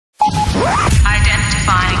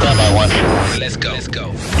Identifying. Standby one. Let's go. Let's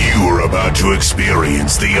go. You are about to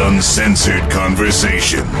experience the uncensored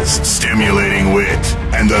conversations, stimulating wit,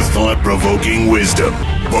 and the thought-provoking wisdom.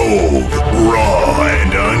 Bold, raw,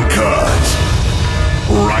 and uncut.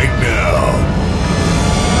 Right now,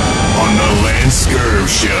 on the LanceScurv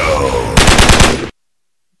Show.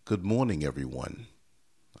 Good morning, everyone.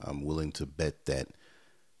 I'm willing to bet that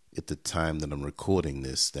at the time that I'm recording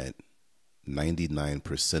this, that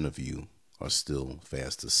 99% of you are still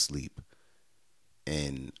fast asleep.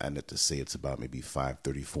 And I have to say it's about maybe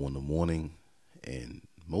 5:34 in the morning. And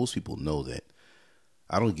most people know that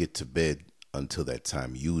I don't get to bed until that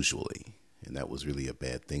time usually. And that was really a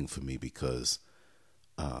bad thing for me because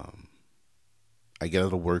I get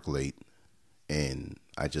out of work late and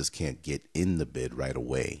I just can't get in the bed right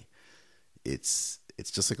away. It's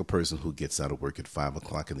just like a person who gets out of work at 5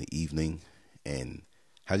 o'clock in the evening, and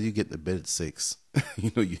how do you get into bed at 6?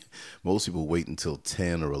 Most people wait until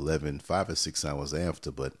 10 or 11, 5 or 6 hours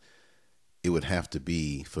after, but it would have to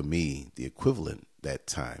be, for me, the equivalent that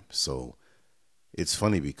time. So it's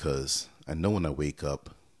funny because I know when I wake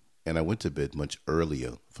up, and I went to bed much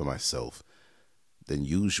earlier for myself than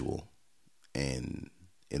usual, and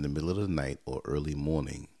in the middle of the night or early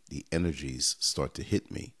morning, the energies start to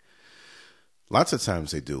hit me. Lots of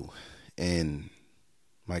times they do. And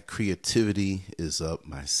my creativity is up.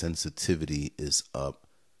 My sensitivity is up.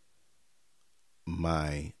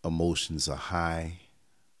 My emotions are high.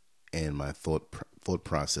 And my thought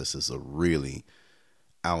processes are really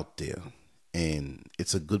out there. And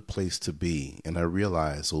it's a good place to be. And I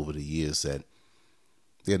realize over the years that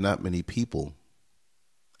there are not many people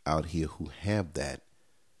out here who have that.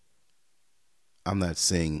 I'm not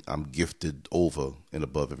saying I'm gifted over and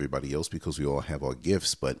above everybody else because we all have our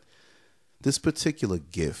gifts, but this particular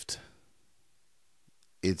gift,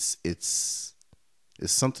 it's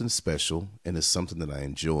something special and it's something that I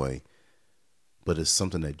enjoy, but it's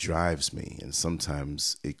something that drives me, and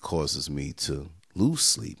sometimes it causes me to lose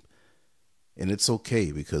sleep. And it's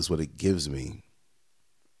okay because what it gives me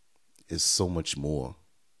is so much more.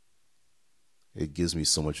 It gives me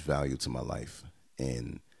so much value to my life,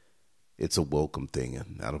 and it's a welcome thing.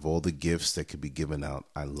 And out of all the gifts that could be given out,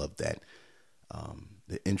 I love that.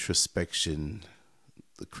 The introspection,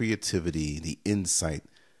 the creativity, the insight,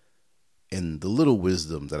 and the little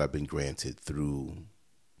wisdom that I've been granted through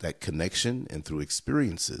that connection and through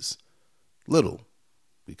experiences. Little,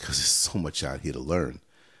 because there's so much out here to learn.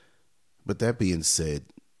 But that being said,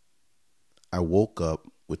 I woke up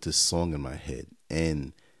with this song in my head.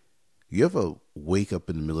 And you ever wake up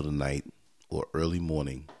in the middle of the night or early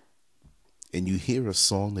morning and you hear a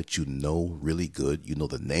song that you know really good, you know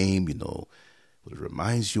the name, you know what it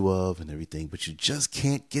reminds you of and everything, but you just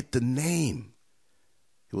can't get the name.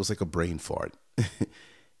 It was like a brain fart.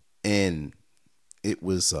 And it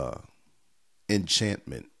was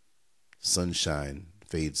Enchantment, Sunshine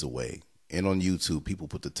Fades Away. And on YouTube, people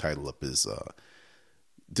put the title up as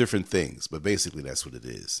different things, but basically that's what it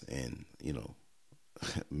is. And,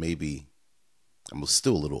 maybe I'm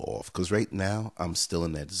still a little off because right now I'm still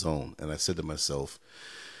in that zone. And I said to myself,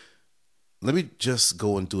 let me just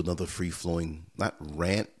go and do another free-flowing, not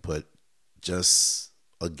rant, but just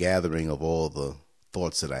a gathering of all the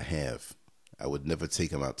thoughts that I have. I would never take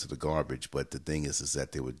them out to the garbage, but the thing is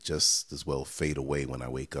that they would just as well fade away when I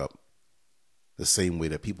wake up. The same way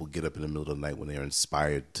that people get up in the middle of the night when they're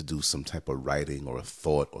inspired to do some type of writing or a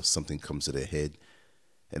thought or something comes to their head,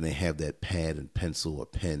 and they have that pad and pencil or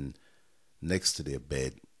pen next to their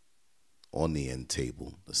bed on the end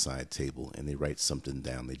table, the side table, and they write something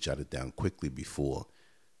down. They jot it down quickly before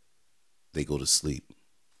they go to sleep.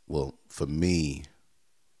 Well, for me,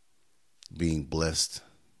 being blessed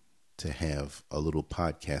to have a little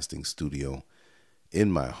podcasting studio in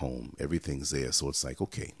my home, everything's there. So it's like,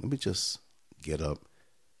 okay, let me just get up.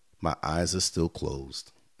 My eyes are still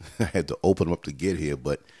closed. I had to open them up to get here,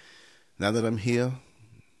 but now that I'm here,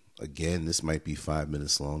 again, this might be 5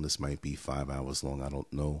 minutes long. This might be 5 hours long. I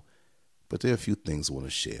don't know. But there are a few things I want to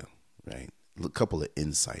share, right? A couple of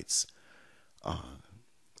insights. I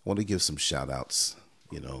want to give some shout outs,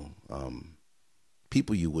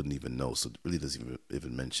 people you wouldn't even know. So it really doesn't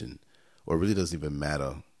even mention, or it really doesn't even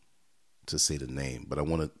matter to say the name. But I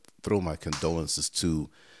want to throw my condolences to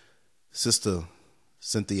Sister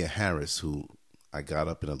Cynthia Harris, who I got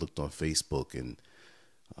up and I looked on Facebook, and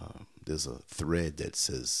there's a thread that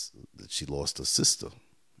says that she lost a sister.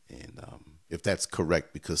 And if that's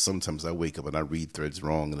correct, because sometimes I wake up and I read threads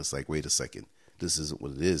wrong and it's like, wait a second, this isn't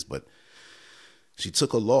what it is. But she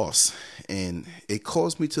took a loss, and it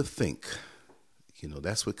caused me to think.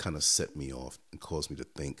 That's what kind of set me off and caused me to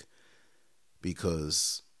think,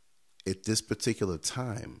 because at this particular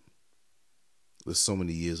time, with so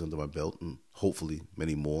many years under my belt and hopefully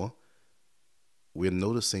many more, we're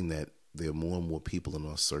noticing that there are more and more people in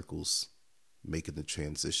our circles making the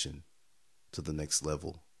transition to the next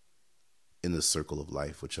level in the circle of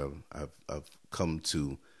life, which I've come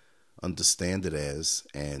to understand it as,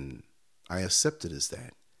 and I accept it as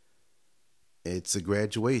that. It's a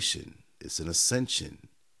graduation. It's an ascension.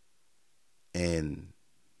 And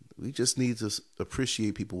we just need to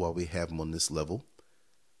appreciate people while we have them on this level.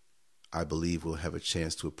 I believe we'll have a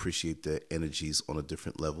chance to appreciate their energies on a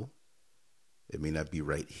different level. It may not be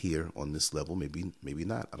right here on this level. Maybe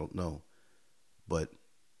not. I don't know. But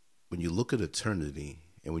when you look at eternity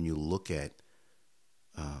and when you look at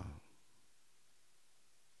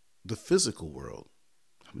the physical world,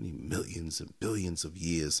 how many millions and billions of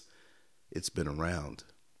years it's been around.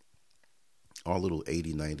 Our little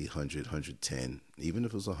 80, 90, 100, 110, even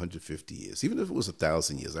if it was 150 years, even if it was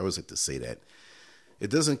 1,000 years, I always like to say that.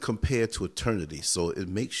 It doesn't compare to eternity, so it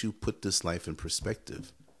makes you put this life in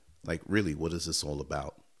perspective. Like, really, what is this all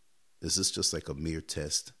about? Is this just like a mere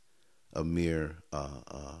test? A mere,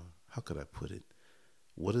 how could I put it?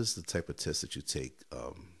 What is the type of test that you take?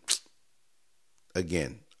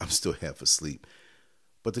 Again, I'm still half asleep.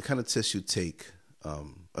 But the kind of test you take,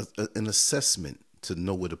 an assessment to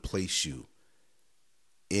know where to place you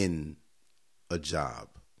in a job,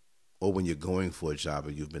 or when you're going for a job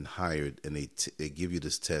and you've been hired and they give you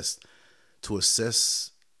this test to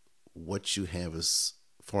assess what you have as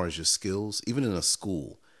far as your skills, even in a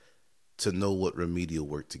school, to know what remedial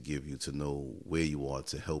work to give you, to know where you are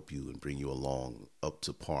to help you and bring you along up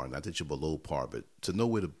to par. Not that you're below par, but to know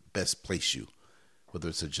where to best place you, whether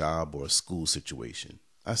it's a job or a school situation.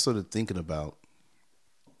 I started thinking about,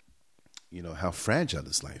 how fragile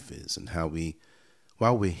this life is, and how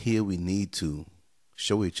while we're here, we need to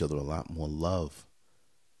show each other a lot more love.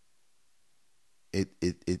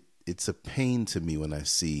 It's a pain to me when I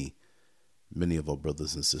see many of our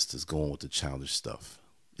brothers and sisters going with the childish stuff.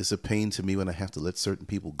 It's a pain to me when I have to let certain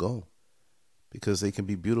people go, because they can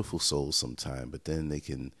be beautiful souls sometime, but then they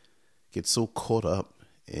can get so caught up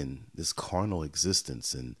in this carnal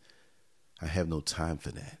existence, and I have no time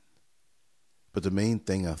for that. But the main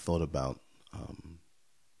thing I thought about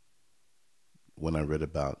when I read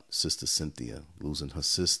about Sister Cynthia losing her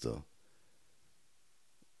sister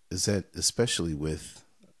is that, especially with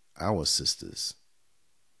our sisters,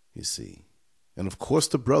 you see, and of course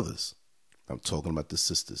the brothers, I'm talking about the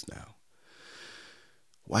sisters now.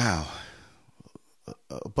 Wow.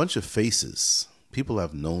 A bunch of faces, people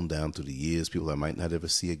I've known down through the years, people I might not ever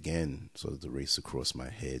see again, sort of the race across my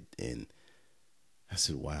head. And I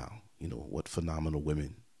said, wow, what phenomenal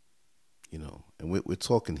women, and we're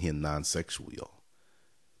talking here non-sexual, y'all.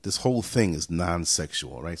 This whole thing is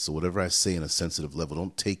non-sexual, right? So whatever I say in a sensitive level,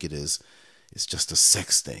 don't take it as it's just a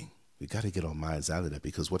sex thing. We got to get our minds out of that,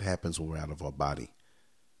 because what happens when we're out of our body?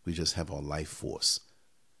 We just have our life force.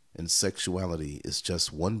 And sexuality is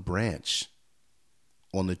just one branch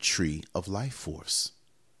on the tree of life force.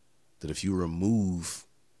 That if you remove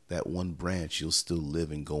that one branch, you'll still live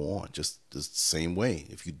and go on. Just the same way.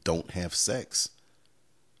 If you don't have sex,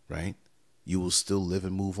 right, you will still live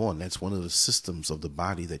and move on. That's one of the systems of the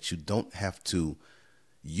body that you don't have to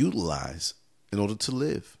utilize in order to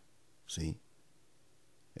live. See?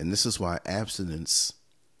 And this is why abstinence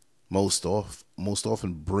most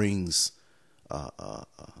often brings a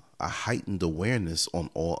heightened awareness on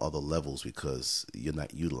all other levels, because you're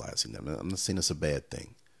not utilizing them. I'm not saying it's a bad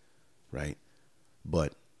thing, right?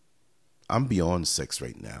 But I'm beyond sex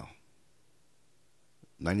right now.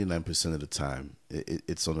 99% of the time,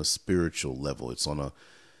 it's on a spiritual level. It's on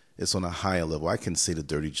a higher level. I can say the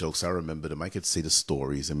dirty jokes. I remember them. I could say the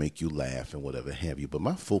stories and make you laugh and whatever have you. But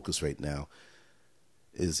my focus right now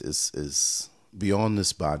is beyond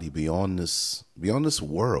this body, beyond this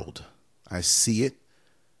world. I see it,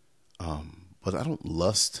 but I don't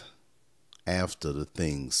lust after the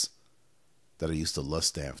things that I used to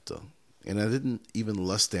lust after. And I didn't even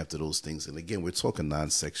lust after those things. And again, we're talking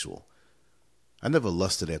non-sexual. I never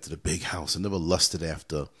lusted after the big house. I never lusted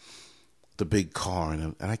after the big car.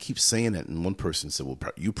 And I keep saying that. And one person said, well,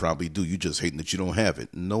 you probably do. You just hating that you don't have it.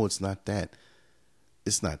 No, it's not that.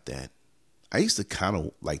 It's not that. I used to kind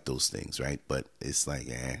of like those things, right? But it's like,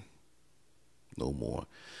 no more.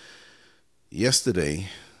 Yesterday,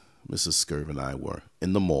 Mrs. Scurv and I were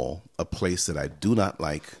in the mall, a place that I do not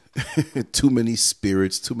like. Too many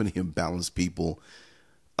spirits, too many imbalanced people.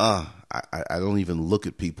 I don't even look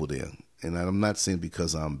at people there. And I'm not saying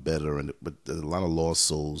because I'm better, but a lot of lost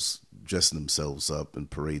souls dressing themselves up and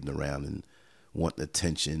parading around and wanting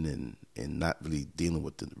attention and not really dealing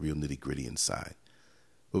with the real nitty-gritty inside.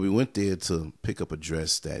 But we went there to pick up a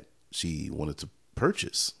dress that she wanted to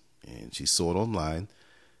purchase. And she saw it online.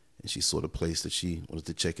 And she saw the place that she wanted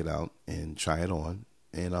to check it out and try it on.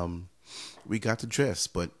 And we got the dress.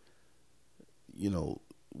 But,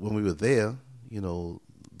 when we were there, the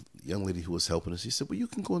young lady who was helping us, she said, well, you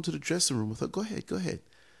can go into the dressing room with her. Go ahead.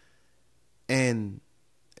 And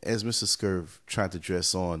as Mr. Scurv tried to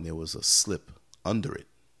dress on, there was a slip under it.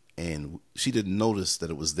 And she didn't notice that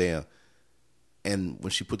it was there. And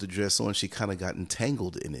when she put the dress on, she kind of got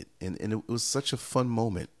entangled in it. And it was such a fun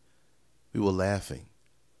moment. We were laughing.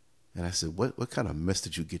 And I said, what kind of mess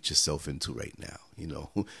did you get yourself into right now?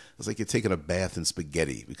 It's like you're taking a bath in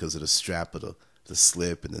spaghetti because of the strap of the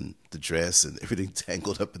slip and then the dress and everything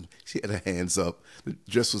tangled up. And she had her hands up. The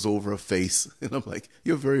dress was over her face. And I'm like,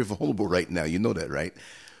 you're very vulnerable right now. You know that, right?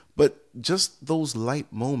 But just those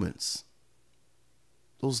light moments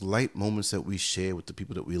that we share with the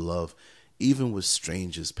people that we love, even with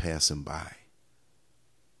strangers passing by,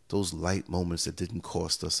 those light moments that didn't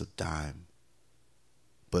cost us a dime,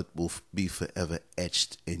 but will be forever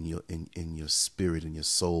etched in your spirit, in your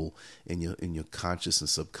soul, in your conscious and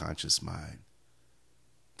subconscious mind.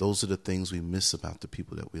 Those are the things we miss about the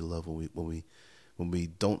people that we love when we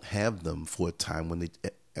don't have them for a time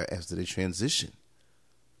after they transition.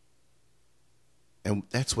 And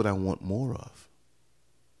that's what I want more of.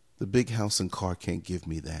 The big house and car can't give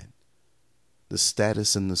me that. The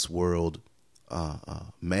status in this world,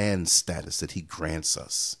 man's status that he grants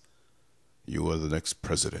us. You are the next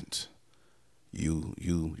president.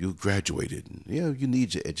 You graduated. Yeah, you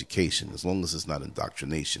need your education as long as it's not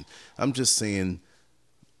indoctrination. I'm just saying,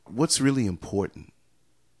 what's really important?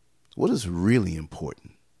 What is really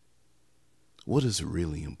important? What is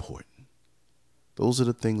really important? Those are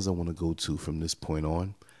the things I want to go to from this point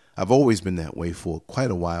on. I've always been that way for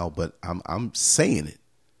quite a while, but I'm saying it.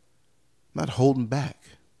 I'm not holding back.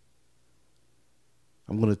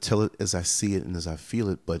 I'm going to tell it as I see it and as I feel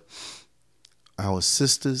it, but our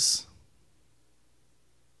sisters,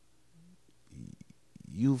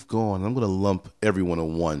 you've gone. I'm going to lump everyone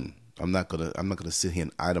in one. I'm not going to sit here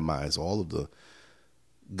and itemize all of the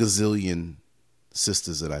gazillion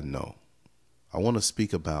sisters that I know. I want to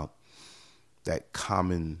speak about that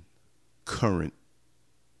common current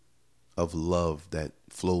of love that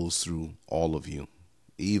flows through all of you,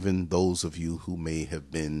 even those of you who may have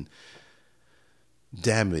been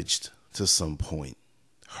damaged to some point,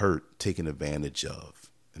 hurt, taken advantage of.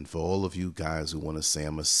 And for all of you guys who want to say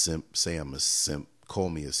I'm a simp, say I'm a simp. Call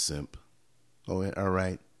me a simp. Oh, all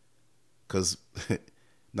right? Because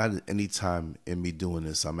not at any time in me doing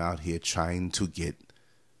this, I'm out here trying to get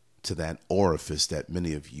to that orifice that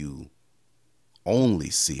many of you only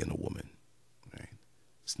see in a woman. Right?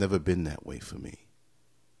 It's never been that way for me.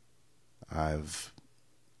 I've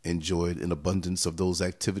enjoyed an abundance of those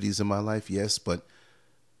activities in my life, yes, but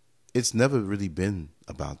it's never really been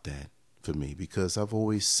about that for me because I've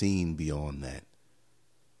always seen beyond that.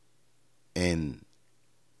 And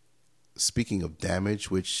speaking of damage,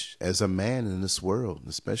 which as a man in this world,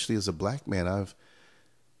 especially as a black man,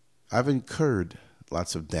 I've incurred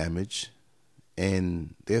lots of damage,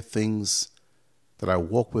 and there are things that I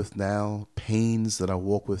walk with now, pains that I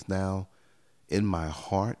walk with now in my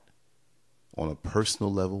heart on a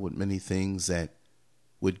personal level with many things that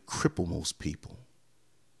would cripple most people.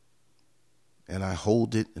 And I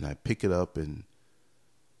hold it and I pick it up and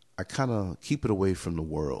I kind of keep it away from the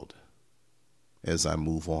world as I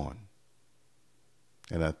move on.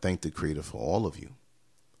 And I thank the Creator for all of you.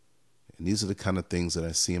 And these are the kind of things that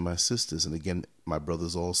I see in my sisters. And again, my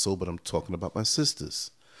brothers also, but I'm talking about my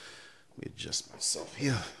sisters. Let me adjust myself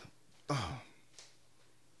here. Oh.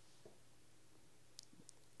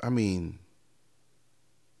 I mean,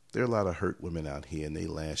 there are a lot of hurt women out here and they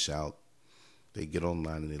lash out. They get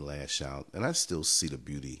online and they lash out. And I still see the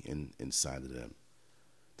beauty inside of them.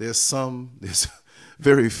 There's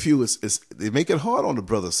very few. They make it hard on the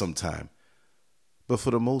brother sometimes. But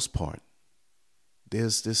for the most part,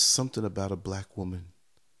 there's something about a black woman.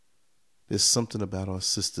 There's something about our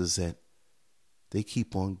sisters that they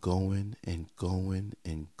keep on going and going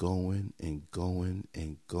and going and going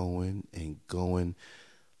and going and going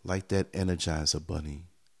like that Energizer bunny.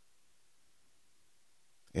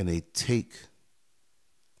 And they take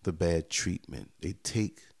the bad treatment. They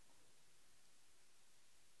take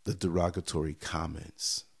the derogatory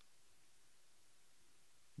comments.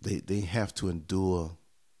 They have to endure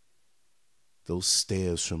those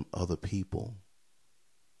stares from other people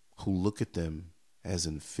who look at them as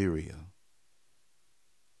inferior.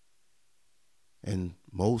 And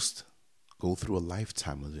most go through a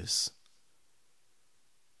lifetime of this.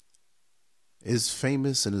 As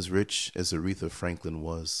famous and as rich as Aretha Franklin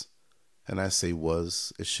was, and I say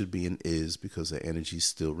was, it should be and is because the energy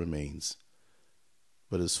still remains.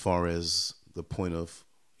 But as far as the point of,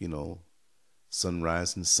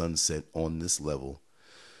 sunrise and sunset on this level,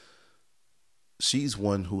 she's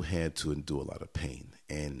one who had to endure a lot of pain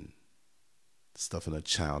and stuff in her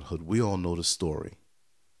childhood. We all know the story.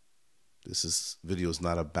 This video is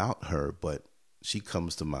not about her, but she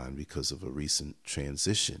comes to mind because of a recent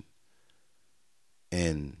transition.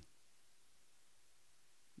 And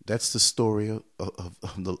that's the story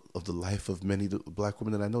of the life of many black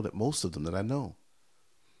women that I know, that most of them that I know.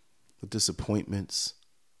 The disappointments,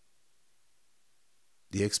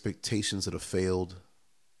 the expectations that have failed,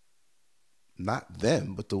 not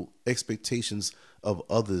them, but the expectations of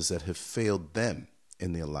others that have failed them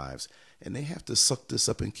in their lives. And they have to suck this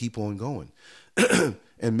up and keep on going.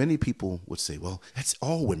 And many people would say, well, that's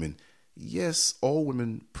all women. Yes, all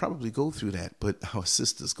women probably go through that, but our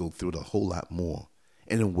sisters go through it a whole lot more,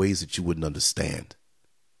 and in ways that you wouldn't understand.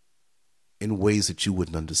 In ways that you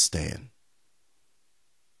wouldn't understand.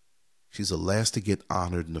 She's the last to get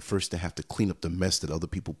honored and the first to have to clean up the mess that other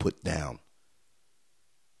people put down.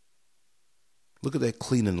 Look at that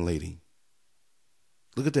cleaning lady.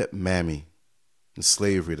 Look at that mammy in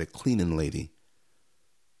slavery, that cleaning lady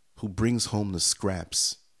who brings home the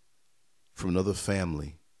scraps from another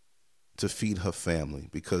family to feed her family,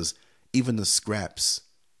 because even the scraps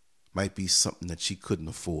might be something that she couldn't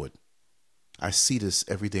afford. I see this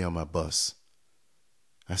every day on my bus.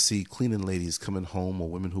 I see cleaning ladies coming home, or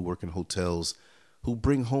women who work in hotels who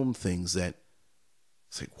bring home things that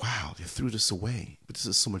it's like, wow, they threw this away, but this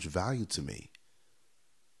is so much value to me.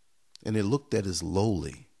 And they're looked at as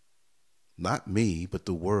lowly. Not me, but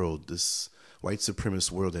the world, this white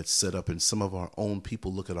supremacist world that's set up, and some of our own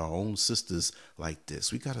people look at our own sisters like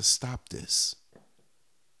this. We got to stop this.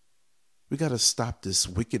 We got to stop this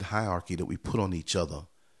wicked hierarchy that we put on each other,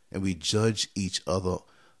 and we judge each other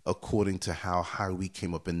according to how high we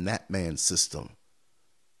came up in that man's system,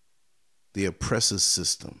 the oppressor's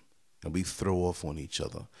system, and we throw off on each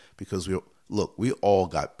other because we all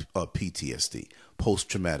got PTSD,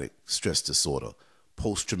 post-traumatic stress disorder,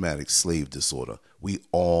 post-traumatic slave disorder. We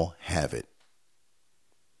all have it.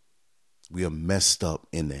 We are messed up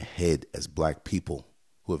in the head as black people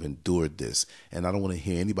who have endured this. And I don't want to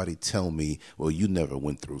hear anybody tell me, well, you never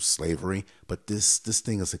went through slavery. But this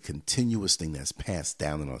thing is a continuous thing that's passed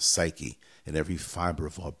down in our psyche and every fiber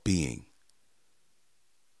of our being.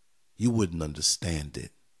 You wouldn't understand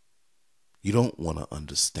it. You don't want to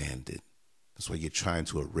understand it. That's why you're trying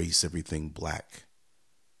to erase everything black.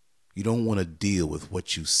 You don't want to deal with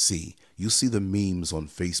what you see. You see the memes on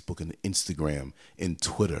Facebook and Instagram and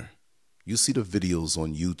Twitter. You see the videos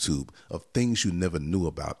on YouTube of things you never knew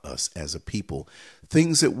about us as a people,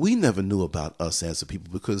 things that we never knew about us as a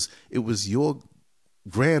people, because it was your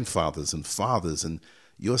grandfathers and fathers and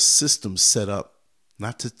your system set up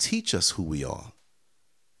not to teach us who we are.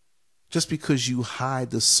 Just because you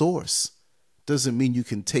hide the source doesn't mean you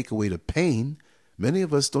can take away the pain. Many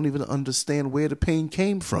of us don't even understand where the pain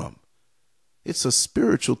came from. It's a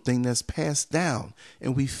spiritual thing that's passed down,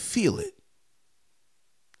 and we feel it.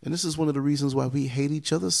 And this is one of the reasons why we hate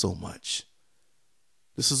each other so much.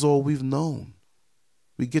 This is all we've known.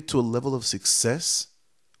 We get to a level of success,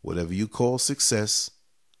 whatever you call success,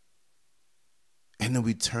 and then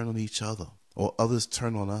we turn on each other, or others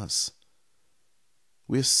turn on us.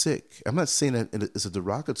 We're sick. I'm not saying that it's a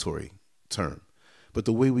derogatory term, but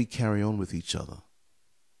the way we carry on with each other.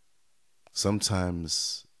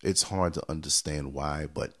 Sometimes it's hard to understand why,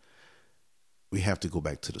 but we have to go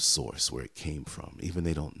back to the source where it came from. Even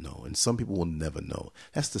they don't know. And some people will never know.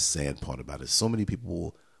 That's the sad part about it. So many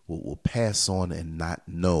people will pass on and not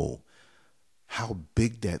know how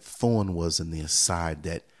big that thorn was in their side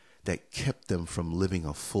that kept them from living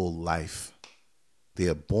a full life. They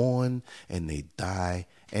are born and they die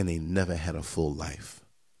and they never had a full life.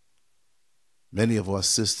 Many of our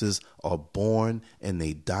sisters are born and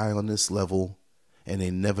they die on this level and they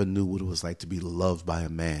never knew what it was like to be loved by a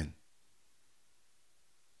man.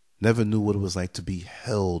 Never knew what it was like to be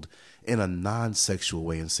held in a non-sexual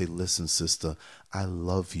way and say, listen, sister, I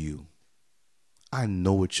love you. I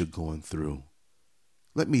know what you're going through.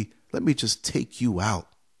 Let me just take you out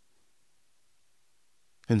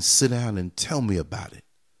and sit down and tell me about it.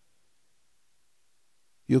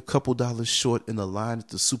 You're a couple dollars short in the line at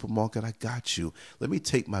the supermarket. I got you. Let me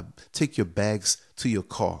take your bags to your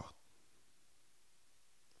car.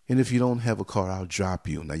 And if you don't have a car, I'll drop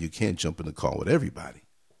you. Now, you can't jump in the car with everybody.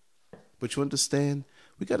 But you understand,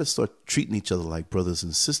 we got to start treating each other like brothers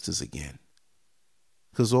and sisters again.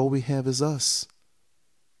 Because all we have is us.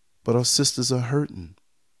 But our sisters are hurting.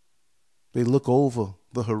 They look over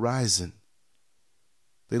the horizon.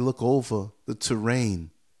 They look over the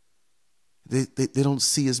terrain. They don't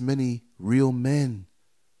see as many real men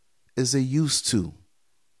as they used to.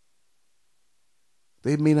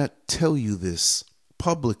 They may not tell you this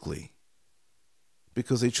publicly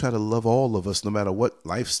because they try to love all of us no matter what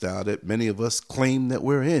lifestyle that many of us claim that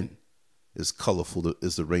we're in, as colorful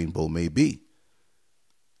as the rainbow may be.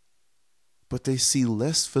 But they see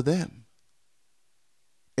less for them,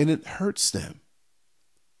 and it hurts them.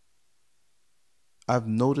 I've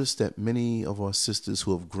noticed that many of our sisters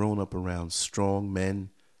who have grown up around strong men,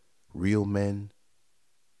 real men,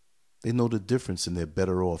 they know the difference and they're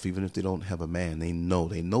better off even if they don't have a man. They know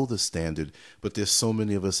the standard, but there's so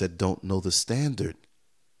many of us that don't know the standard.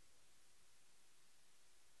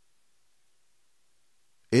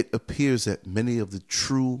 It appears that many of the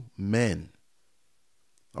true men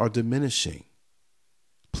are diminishing.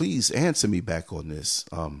 Please answer me back on this.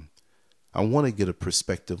 I want to get a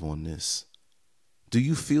perspective on this. Do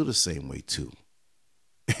you feel the same way too?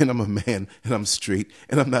 And I'm a man and I'm straight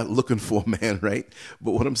and I'm not looking for a man, right?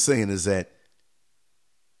 But what I'm saying is that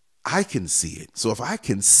I can see it. So if I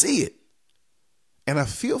can see it and I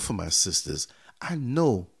feel for my sisters, I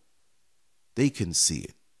know they can see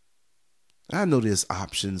it. I know there's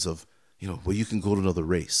options of, where you can go to another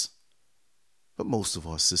race. But most of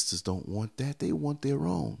our sisters don't want that. They want their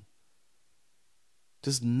own.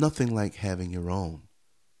 There's nothing like having your own.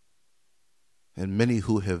 And many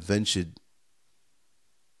who have ventured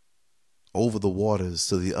over the waters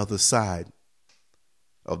to the other side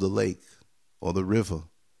of the lake or the river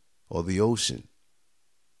or the ocean,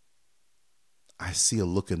 I see a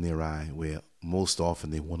look in their eye where most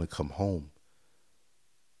often they want to come home,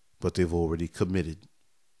 but they've already committed.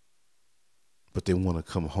 But they want to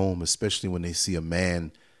come home, especially when they see a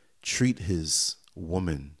man treat his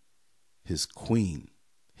woman, his queen,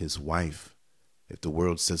 his wife. If the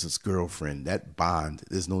world says it's girlfriend, that bond,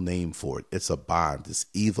 there's no name for it. It's a bond. It's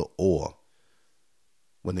either or.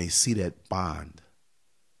 When they see that bond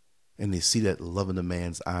and they see that love in a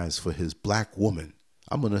man's eyes for his black woman,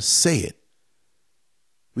 I'm going to say it.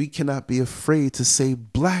 We cannot be afraid to say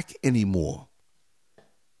black anymore.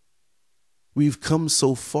 We've come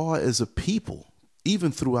so far as a people,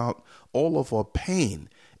 even throughout all of our pain,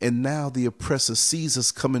 and now the oppressor sees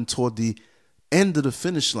us coming toward the end of the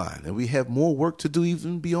finish line, and we have more work to do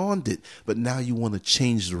even beyond it. But now you want to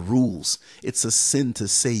change the rules. It's a sin to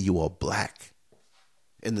say you are black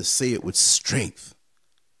and to say it with strength.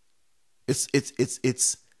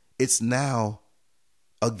 It's now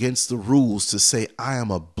against the rules to say I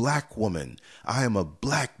am a black woman, I am a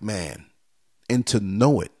black man, and to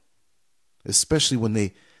know it. Especially when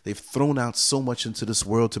they've thrown out so much into this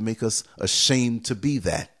world to make us ashamed to be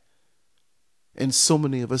that. And so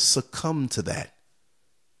many of us succumb to that.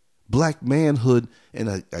 Black manhood,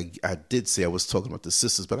 and I did say I was talking about the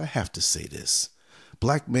sisters, but I have to say this.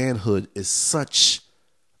 Black manhood is such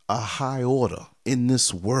a high order in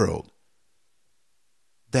this world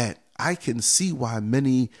that I can see why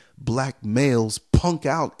many black males punk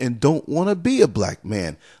out and don't want to be a black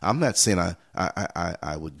man. I'm not saying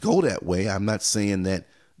I would go that way. I'm not saying that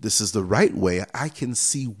this is the right way. I can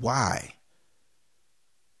see why.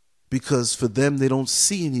 Because for them, they don't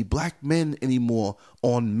see any black men anymore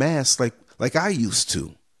en masse like I used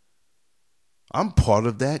to. I'm part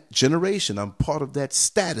of that generation. I'm part of that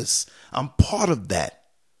status. I'm part of that.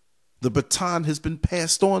 The baton has been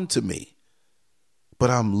passed on to me. But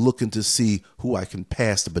I'm looking to see who I can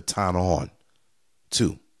pass the baton on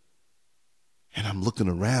to. And I'm looking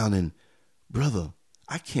around and, brother,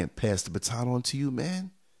 I can't pass the baton on to you, man.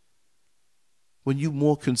 When you're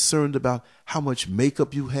more concerned about how much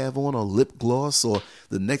makeup you have on or lip gloss or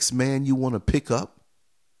the next man you want to pick up.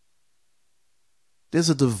 There's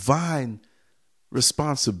a divine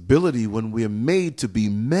responsibility when we're made to be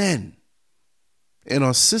men. And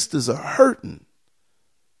our sisters are hurting.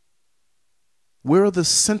 Where are the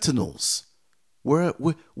sentinels? Where are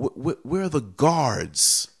the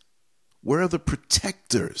guards? Where are the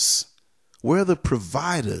protectors? Where are the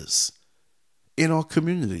providers in our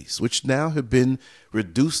communities, which now have been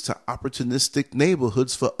reduced to opportunistic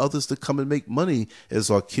neighborhoods for others to come and make money as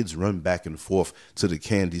our kids run back and forth to the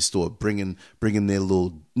candy store, bringing their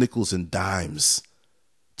little nickels and dimes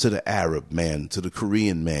to the Arab man, to the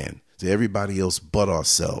Korean man, to everybody else but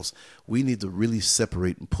ourselves. We need to really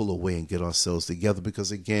separate and pull away and get ourselves together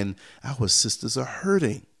because, again, our sisters are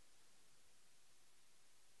hurting.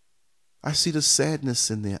 I see the sadness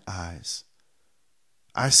in their eyes.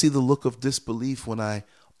 I see the look of disbelief when I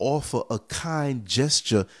offer a kind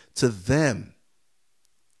gesture to them.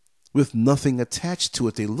 with nothing attached to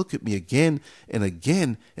it. They look at me again and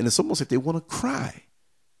again, and it's almost like they want to cry.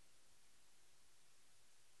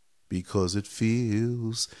 Because it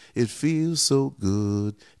feels so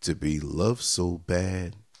good to be loved so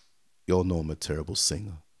bad. Y'all know I'm a terrible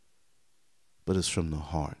singer, but it's from the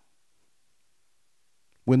heart.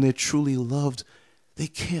 When they're truly loved, they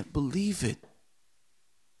can't believe it.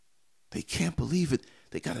 They can't believe it.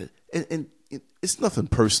 They gotta, and it's nothing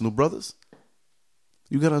personal, brothers.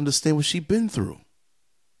 You gotta understand what she's been through.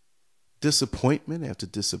 Disappointment after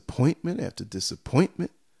disappointment after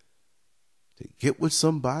disappointment. They get with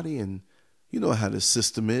somebody, and you know how the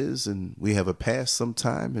system is, and we have a past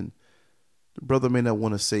sometime, and the brother may not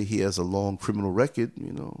want to say he has a long criminal record,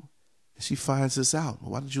 you know. And she finds this out.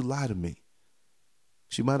 Why did you lie to me?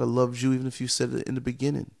 She might have loved you even if you said it in the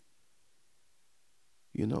beginning.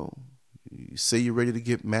 You know, you say you're ready to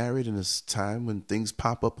get married, and it's time when things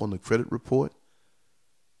pop up on the credit report,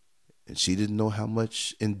 and she didn't know how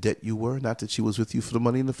much in debt you were. Not that she was with you for the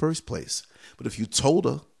money in the first place, but if you told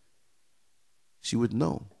her, she would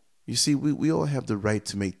know. You see, we all have the right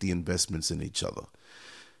to make the investments in each other.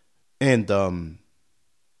 And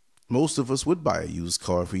most of us would buy a used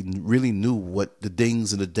car if we really knew what the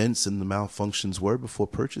dings and the dents and the malfunctions were before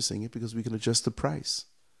purchasing it, because we can adjust the price.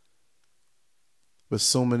 But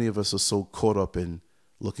so many of us are so caught up in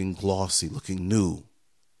looking glossy, looking new.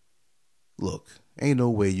 Look, ain't no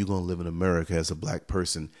way you're going to live in America as a black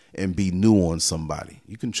person and be new on somebody.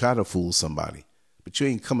 You can try to fool somebody, but you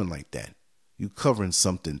ain't coming like that. You covering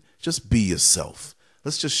something. Just be yourself.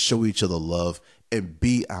 Let's just show each other love and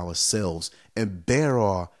be ourselves and bear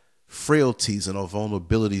our frailties and our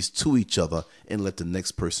vulnerabilities to each other and let the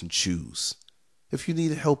next person choose. If you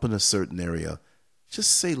need help in a certain area,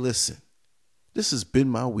 just say, listen, this has been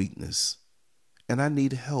my weakness and I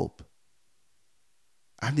need help.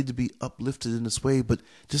 I need to be uplifted in this way, but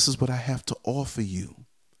this is what I have to offer you.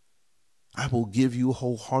 I will give you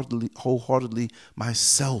wholeheartedly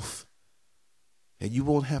myself. And you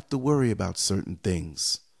won't have to worry about certain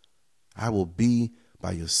things. I will be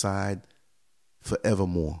by your side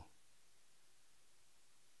forevermore.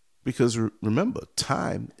 Because remember,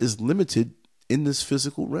 time is limited in this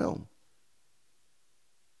physical realm.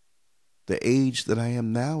 The age that I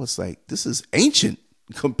am now, it's like, this is ancient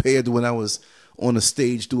compared to when I was on a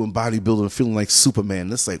stage doing bodybuilding and feeling like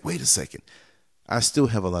Superman. It's like, wait a second. I still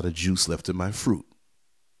have a lot of juice left in my fruit.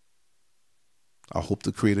 I hope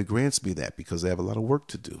the Creator grants me that, because I have a lot of work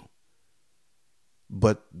to do.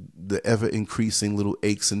 But the ever-increasing little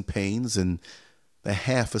aches and pains, and the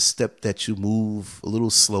half a step that you move a little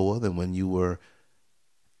slower than when you were,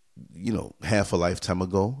 you know, half a lifetime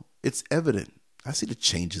ago, it's evident. I see the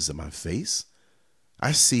changes in my face.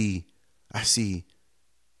 I see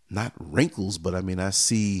not wrinkles, but I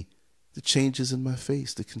see the changes in my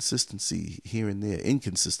face, the consistency here and there,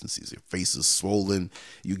 inconsistencies. Your face is swollen.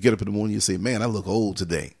 You get up in the morning, you say, man, I look old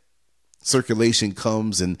today. Circulation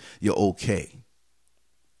comes and you're okay.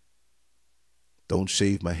 Don't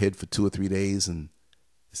shave my head for 2 or 3 days and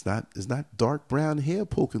it's not dark brown hair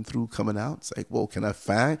poking through, coming out. It's like, whoa, can I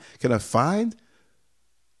find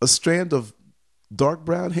a strand of dark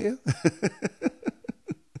brown hair?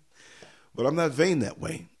 But I'm not vain that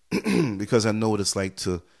way because I know what it's like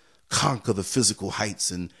to conquer the physical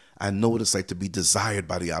heights, and I know what it's like to be desired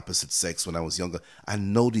by the opposite sex when I was younger. I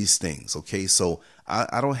know these things, okay? So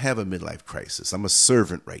I don't have a midlife crisis. I'm a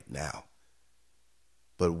servant right now.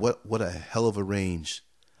 But what a hell of a range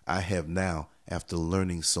I have now after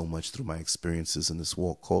learning so much through my experiences in this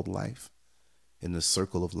walk called life, in this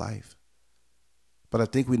circle of life. But I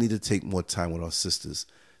think we need to take more time with our sisters.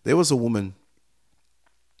 There was a woman,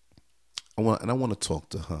 I want to talk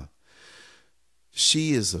to her.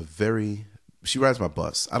 She rides my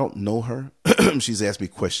bus. I don't know her. She's asked me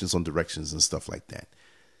questions on directions and stuff like that.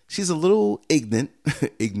 She's a little ignorant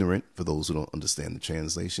for those who don't understand the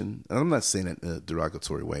translation. And I'm not saying it in a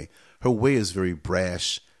derogatory way. Her way is very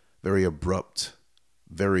brash, very abrupt,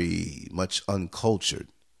 very much uncultured.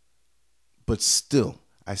 But still,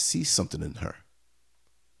 I see something in her.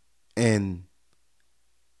 And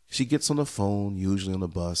she gets on the phone, usually on the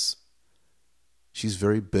bus. She's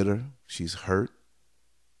very bitter. She's hurt.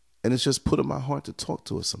 And it's just put in my heart to talk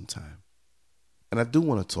to her sometime. And I do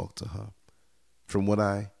want to talk to her. From what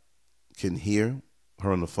I can hear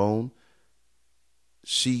her on the phone,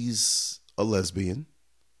 she's a lesbian.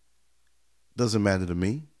 Doesn't matter to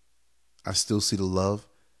me. I still see the love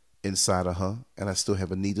inside of her, and I still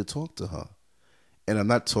have a need to talk to her. And I'm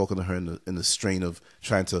not talking to her in the strain of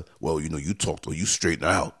trying to, well, you talk to her, you straighten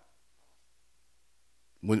her out.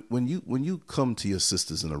 When you come to your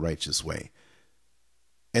sisters in a righteous way,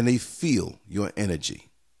 and they feel your energy,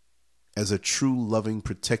 as a true, loving,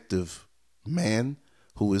 protective man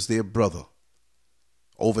who is their brother.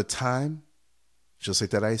 Over time, just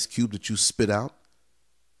like that ice cube that you spit out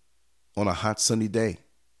on a hot sunny day,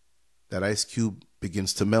 that ice cube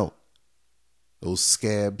begins to melt. Those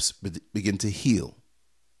scabs begin to heal.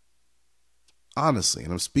 Honestly,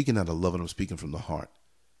 and I'm speaking out of love and I'm speaking from the heart.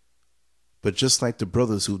 But just like the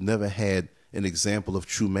brothers who never had an example of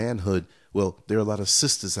true manhood, well, there are a lot of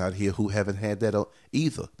sisters out here who haven't had that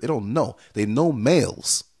either. They don't know. They know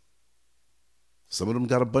males. Some of them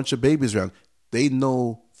got a bunch of babies around. They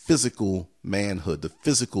know physical manhood, the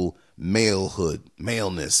physical malehood,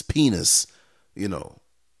 maleness, penis,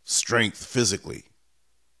 strength physically.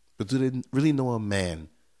 But do they really know a man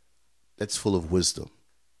that's full of wisdom,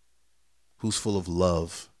 who's full of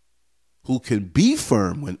love, who can be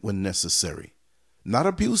firm when necessary, not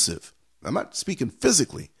abusive? I'm not speaking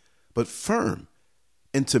physically, but firm.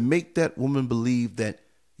 And to make that woman believe that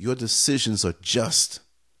your decisions are just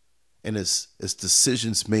and it's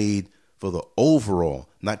decisions made for the overall,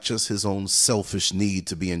 not just his own selfish need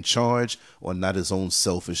to be in charge or not his own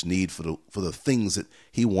selfish need for the things that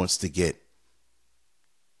he wants to get.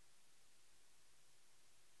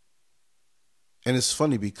 And it's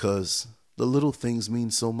funny because the little things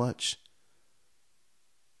mean so much.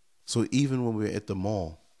 So even when we were at the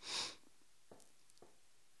mall,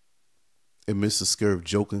 and Mr. Scurv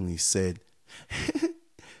jokingly said,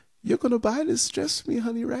 "You're going to buy this dress for me,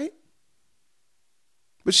 honey, right?"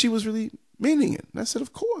 But she was really meaning it. And I said,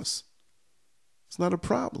 of course. It's not a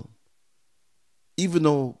problem. Even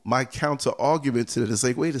though my counter argument to it is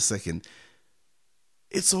like, wait a second.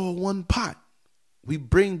 It's all one pot. We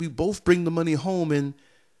both bring the money home and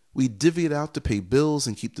we divvy it out to pay bills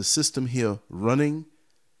and keep the system here running.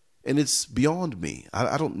 And it's beyond me.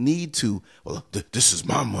 I don't need to, this is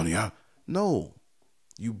my money. No.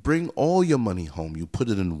 You bring all your money home. You put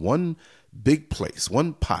it in one big place,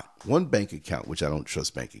 one pot, one bank account, which I don't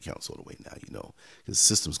trust bank accounts all the way now, because the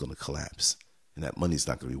system's going to collapse and that money's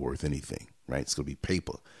not going to be worth anything, right? It's going to be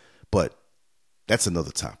paper. But that's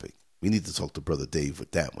another topic. We need to talk to Brother Dave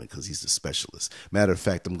with that one because he's the specialist. Matter of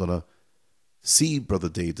fact, I'm going to see Brother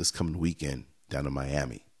Dave this coming weekend down in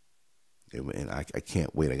Miami. And I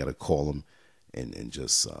can't wait. I got to call him and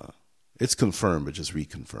just, it's confirmed, but just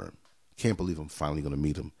reconfirm. Can't believe I'm finally going to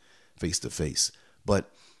meet him face to face. But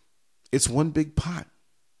it's one big pot.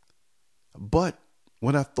 But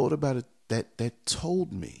when I thought about it, that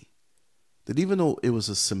told me that even though it was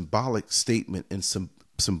a symbolic statement and some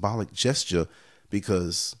symbolic gesture,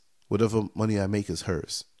 because whatever money I make is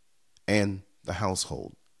hers and the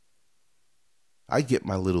household, I get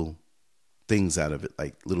my little things out of it,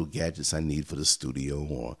 like little gadgets I need for the studio,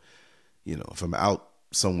 or, if I'm out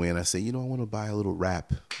somewhere and I say, I want to buy a little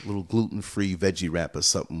wrap, a little gluten-free veggie wrap or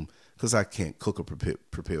something, because I can't cook or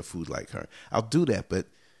prepare food like her. I'll do that, but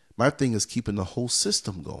my thing is keeping the whole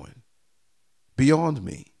system going beyond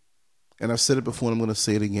me. And I've said it before, and I'm going to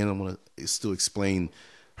say it again. I'm going to still explain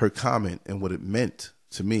her comment and what it meant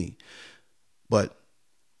to me. But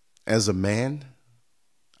as a man,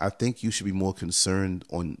 I think you should be more concerned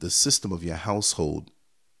on the system of your household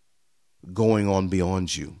going on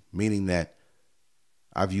beyond you, meaning that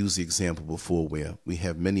I've used the example before where we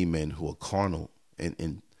have many men who are carnal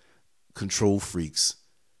and control freaks,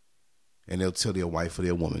 and they'll tell their wife or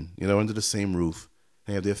their woman, under the same roof,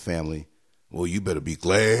 they have their family, well, you better be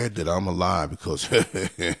glad that I'm alive because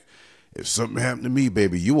if something happened to me,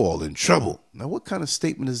 baby, you all in trouble. Now, what kind of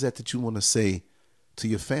statement is that you want to say to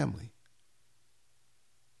your family?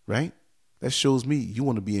 Right? That shows me you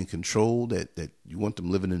want to be in control, that you want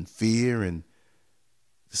them living in fear, and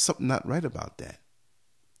there's something not right about that.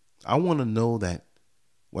 I want to know that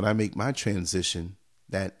when I make my transition,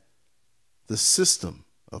 that the system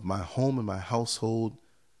of my home and my household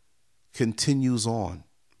continues on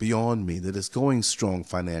beyond me, that it's going strong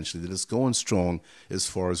financially, that it's going strong as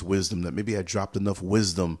far as wisdom, that maybe I dropped enough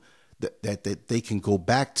wisdom that they can go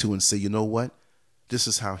back to and say, you know what, this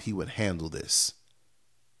is how he would handle this.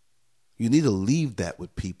 You need to leave that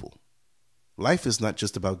with people. Life is not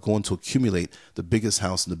just about going to accumulate the biggest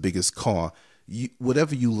house and the biggest car.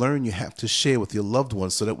 Whatever you learn, you have to share with your loved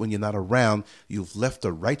ones so that when you're not around, you've left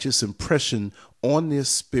a righteous impression on their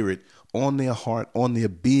spirit, on their heart, on their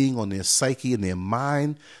being, on their psyche and their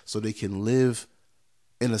mind, so they can live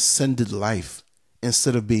an ascended life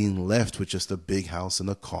instead of being left with just a big house and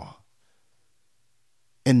a car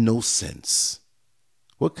and no sense.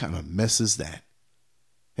 What kind of mess is that?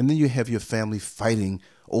 And then you have your family fighting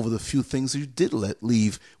over the few things that you did let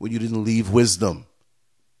leave when you didn't leave wisdom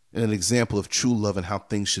and an example of true love and how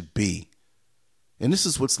things should be. And this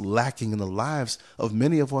is what's lacking in the lives of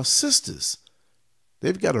many of our sisters.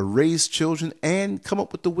 They've got to raise children and come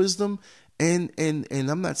up with the wisdom. And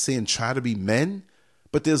I'm not saying try to be men,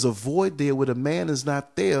 but there's a void there where the man is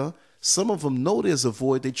not there. Some of them know there's a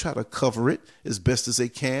void. They try to cover it as best as they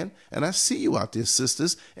can. And I see you out there,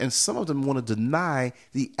 sisters. And some of them want to deny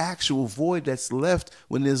the actual void that's left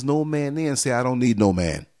when there's no man there and say, I don't need no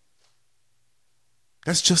man.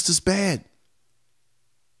 That's just as bad.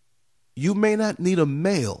 You may not need a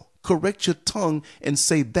male. Correct your tongue and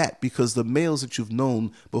say that, because the males that you've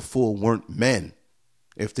known before weren't men.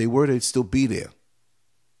 If they were, they'd still be there.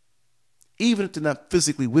 Even if they're not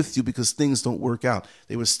physically with you because things don't work out,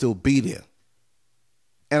 they would still be there.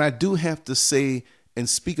 And I do have to say and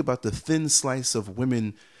speak about the thin slice of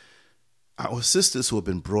women, our sisters who have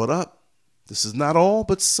been brought up. This is not all,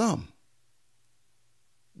 but some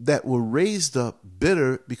that were raised up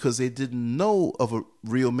bitter because they didn't know of a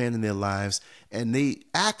real man in their lives. And they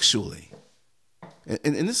actually,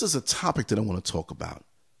 and this is a topic that I want to talk about.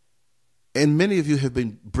 And many of you have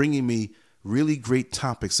been bringing me really great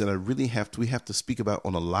topics that we have to speak about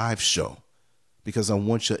on a live show, because I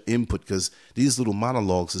want your input, because these little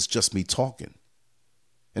monologues is just me talking.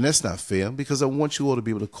 And that's not fair, because I want you all to be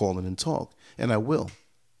able to call in and talk. And I will.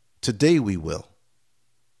 Today we will.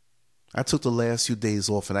 I took the last few days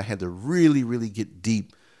off and I had to really, really get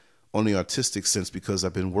deep on the artistic sense, because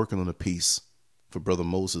I've been working on a piece for Brother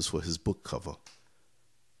Moses for his book cover.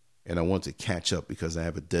 And I want to catch up because I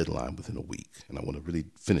have a deadline within a week, and I want to really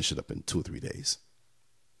finish it up in 2 or 3 days.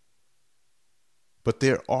 But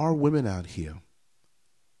there are women out here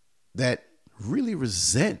that really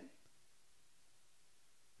resent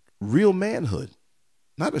real manhood.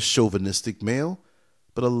 Not a chauvinistic male,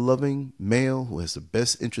 but a loving male who has the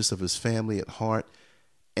best interest of his family at heart.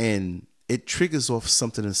 And it triggers off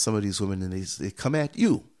something in some of these women, and they come at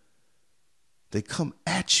you. They come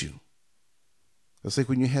at you. It's like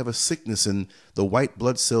when you have a sickness and the white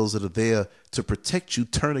blood cells that are there to protect you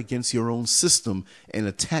turn against your own system and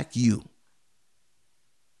attack you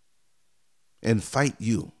and fight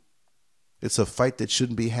you. It's a fight that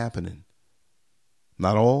shouldn't be happening.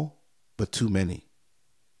 Not all, but too many.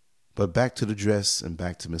 But back to the dress and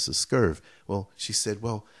back to Mrs. Scurv. Well, she said,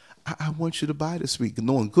 well, I want you to buy this week,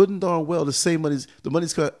 knowing good and darn well the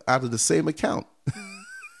money's cut out of the same account.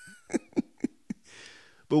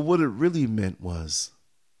 But what it really meant was,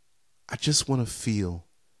 I just want to feel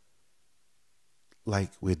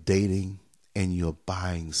like we're dating and you're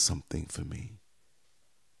buying something for me.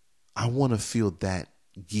 I want to feel that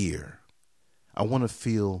gear. I want to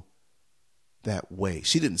feel that way.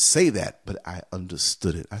 She didn't say that, but I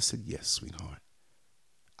understood it. I said, yes, sweetheart,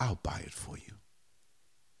 I'll buy it for you.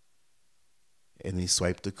 And he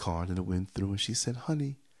swiped the card and it went through, and she said,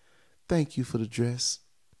 honey, thank you for the dress.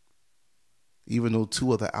 Even though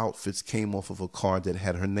 2 other outfits came off of a card that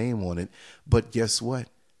had her name on it. But guess what?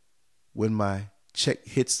 When my check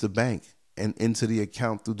hits the bank and into the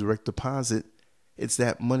account through direct deposit, it's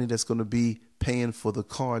that money that's going to be paying for the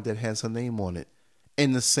card that has her name on it.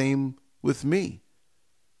 And the same with me.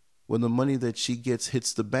 When the money that she gets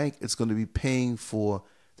hits the bank, it's going to be paying for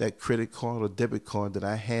that credit card or debit card that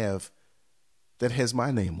I have that has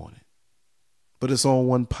my name on it. But it's all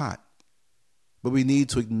one pot. But we need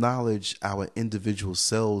to acknowledge our individual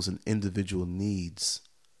selves and individual needs.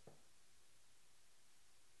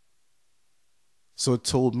 So it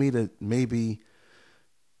told me that maybe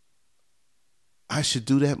I should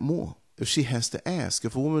do that more if she has to ask.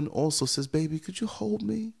 If a woman also says, baby, could you hold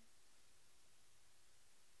me?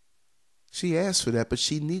 She asked for that, but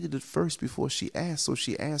she needed it first before she asked. So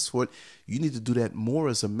she asked for it. You need to do that more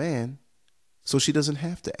as a man so she doesn't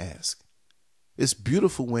have to ask. It's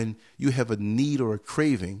beautiful when you have a need or a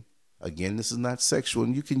craving. Again, this is not sexual,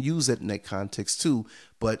 and you can use that in that context too,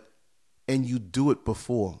 and you do it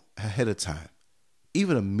before, ahead of time.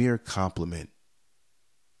 Even a mere compliment.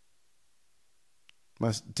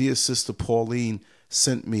 My dear sister Pauline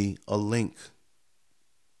sent me a link.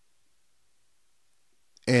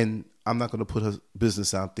 And I'm not going to put her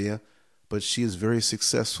business out there, but she is very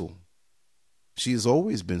successful. She has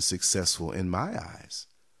always been successful in my eyes.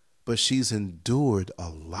 But she's endured a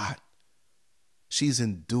lot. She's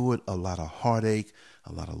endured a lot of heartache,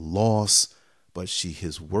 a lot of loss, but she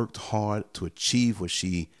has worked hard to achieve what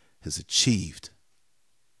she has achieved.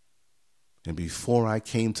 And before I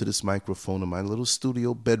came to this microphone in my little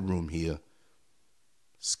studio bedroom here,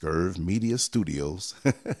 Scurv Media Studios,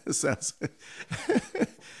 sounds,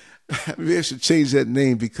 maybe I should change that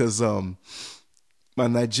name because my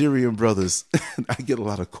Nigerian brothers, I get a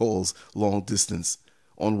lot of calls long distance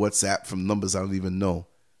on WhatsApp from numbers I don't even know.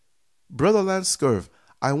 Brother LanceScurv,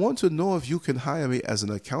 I want to know if you can hire me as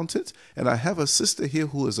an accountant, and I have a sister here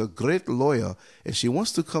who is a great lawyer, and she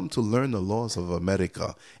wants to come to learn the laws of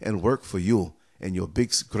America and work for you in your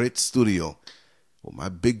big, great studio. Well, my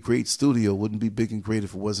big, great studio wouldn't be big and great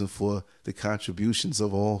if it wasn't for the contributions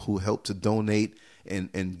of all who helped to donate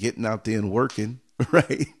and getting out there and working,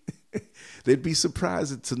 right? They'd be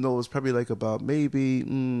surprised to know it's probably like about maybe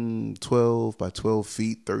 12 by 12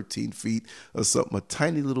 feet, 13 feet or something, a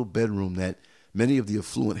tiny little bedroom that many of the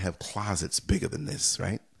affluent have closets bigger than this,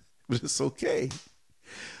 right? But it's okay.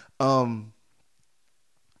 But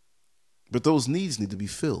those needs need to be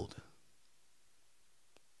filled.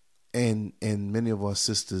 And many of our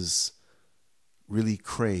sisters really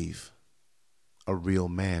crave a real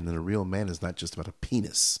man. And a real man is not just about a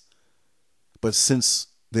penis. But since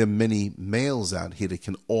there are many males out here that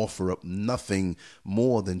can offer up nothing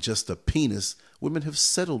more than just a penis, women have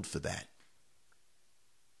settled for that.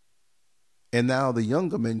 And now the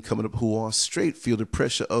younger men coming up who are straight feel the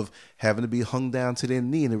pressure of having to be hung down to their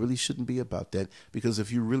knee. And it really shouldn't be about that. Because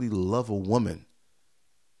if you really love a woman,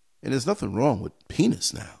 and there's nothing wrong with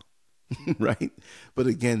penis now, right? But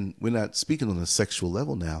again, we're not speaking on a sexual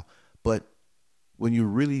level now. But when you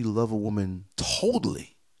really love a woman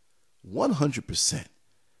totally, 100%,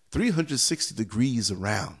 360 degrees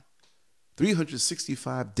around,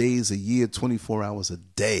 365 days a year, 24 hours a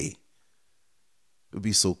day. It would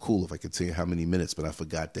be so cool if I could tell you how many minutes, but I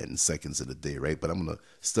forgot that in seconds of the day, right? But I'm going to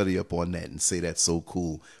study up on that and say that's so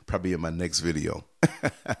cool, probably in my next video.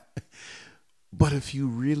 But if you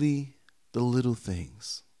really, the little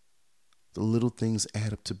things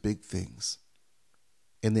add up to big things.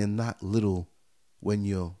 And they're not little when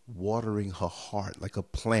you're watering her heart like a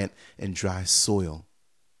plant in dry soil.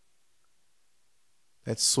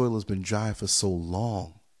 That soil has been dry for so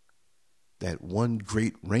long that one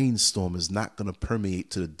great rainstorm is not going to permeate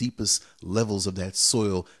to the deepest levels of that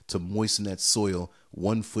soil to moisten that soil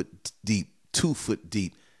 1 foot deep, 2 foot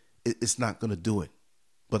deep. It's not going to do it.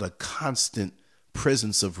 But a constant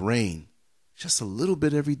presence of rain, just a little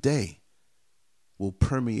bit every day, will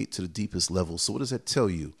permeate to the deepest level. So what does that tell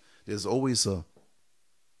you? There's always a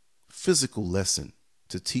physical lesson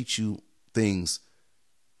to teach you things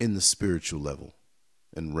in the spiritual level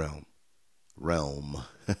and realm.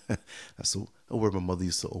 That's a word my mother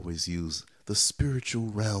used to always use. The spiritual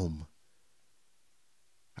realm.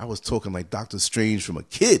 I was talking like Dr. Strange from a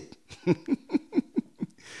kid.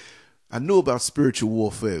 I knew about spiritual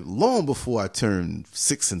warfare long before I turned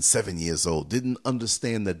 6 and 7 years old. Didn't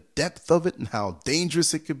understand the depth of it and how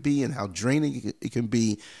dangerous it could be and how draining it can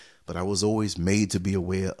be. But I was always made to be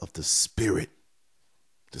aware of the spirit,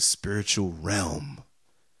 the spiritual realm.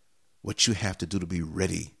 What you have to do to be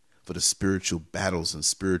ready for the spiritual battles and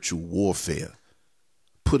spiritual warfare.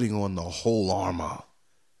 Putting on the whole armor.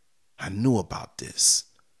 I knew about this.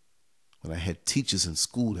 When I had teachers in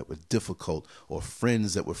school that were difficult, or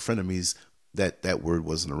friends that were frenemies, that word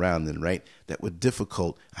wasn't around then, right? That were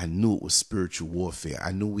difficult, I knew it was spiritual warfare.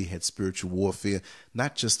 I knew we had spiritual warfare,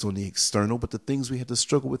 not just on the external, but the things we had to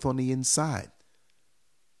struggle with on the inside.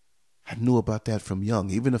 I knew about that from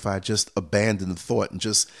young, even if I just abandoned the thought and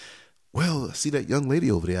just, well, see that young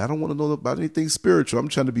lady over there, I don't want to know about anything spiritual. I'm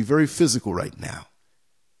trying to be very physical right now.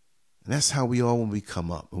 And that's how we all, when we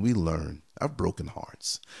come up, when we learn. I've broken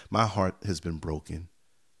hearts. My heart has been broken,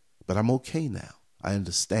 but I'm okay now. I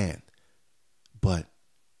understand. But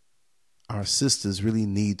our sisters really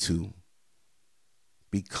need to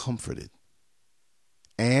be comforted.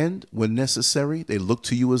 And when necessary, they look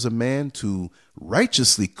to you as a man to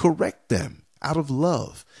righteously correct them out of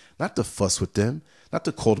love, not to fuss with them, not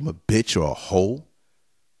to call them a bitch or a hoe,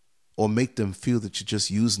 or make them feel that you're just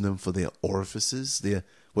using them for their orifices,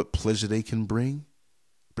 what pleasure they can bring.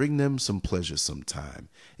 Bring them some pleasure sometime.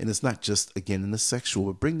 And it's not just, again, in the sexual,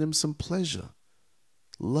 but bring them some pleasure.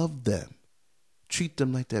 Love them. Treat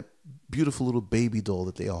them like that beautiful little baby doll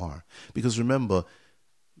that they are. Because remember,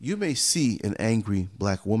 you may see an angry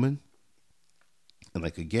black woman. And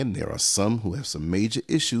like, again, there are some who have some major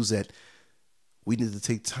issues that we need to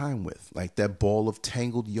take time with. Like that ball of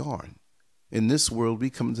tangled yarn. In this world, we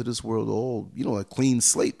come into this world all, a clean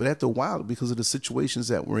slate. But after a while, because of the situations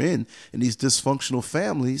that we're in these dysfunctional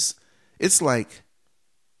families, it's like,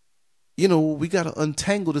 we got to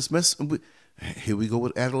untangle this mess. Here we go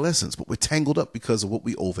with adolescence, but we're tangled up because of what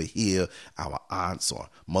we overhear our aunts or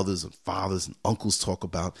mothers and fathers and uncles talk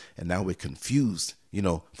about. And now we're confused,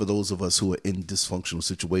 for those of us who are in dysfunctional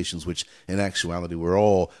situations, which in actuality, we're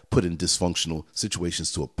all put in dysfunctional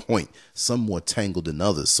situations to a point, some more tangled than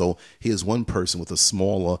others. So here's one person with a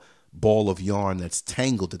smaller ball of yarn that's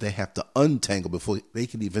tangled that they have to untangle before they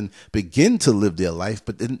can even begin to live their life.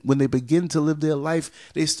 But then when they begin to live their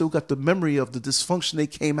life, they still got the memory of the dysfunction they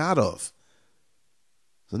came out of.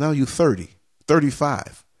 So now you're 30,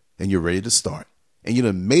 35, and you're ready to start. And you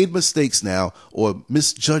done made mistakes now or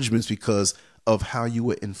misjudgments because of how you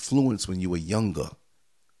were influenced when you were younger.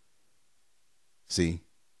 See,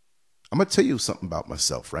 I'm going to tell you something about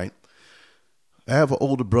myself, right? I have an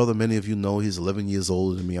older brother. Many of you know he's 11 years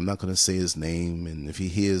older than me. I'm not going to say his name. And if he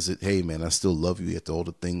hears it, hey, man, I still love you after all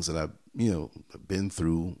the things that I've, been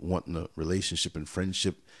through, wanting a relationship and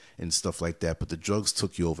friendship and stuff like that. But the drugs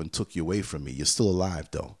took you over and took you away from me. You're still alive,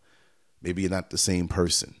 though. Maybe you're not the same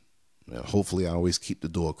person. Hopefully, I always keep the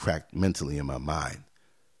door cracked mentally in my mind,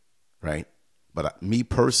 right? But me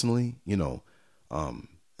personally, and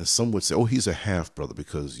some would say, oh, he's a half brother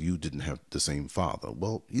because you didn't have the same father.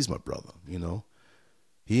 Well, he's my brother,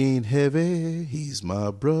 He ain't heavy, he's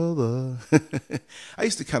my brother. I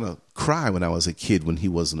used to kind of cry when I was a kid when he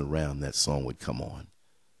wasn't around. That song would come on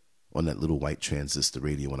that little white transistor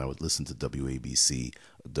radio when I would listen to WABC,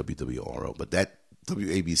 WWRO. But that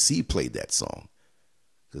WABC played that song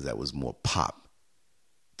because that was more pop.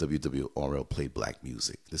 WWRL played black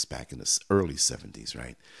music. This back in the early 70s,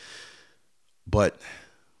 right? But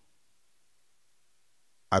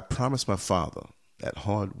I promised my father, that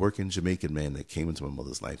hard-working Jamaican man that came into my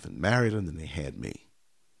mother's life and married her, and then they had me.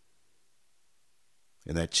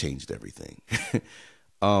 And that changed everything.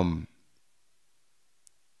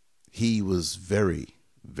 He was very,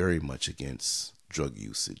 very much against drug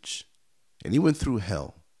usage. And he went through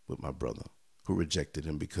hell with my brother, who rejected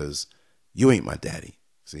him because you ain't my daddy,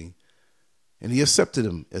 see? And he accepted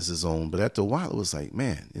him as his own. But after a while, it was like,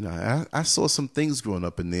 man, I saw some things growing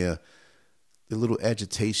up in there, the little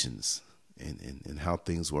agitations and how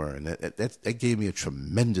things were. And that gave me a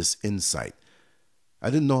tremendous insight. I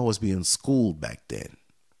didn't know I was being schooled back then.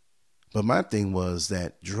 But my thing was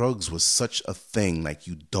that drugs was such a thing, like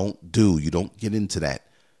you don't get into that.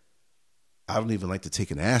 I don't even like to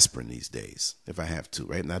take an aspirin these days if I have to,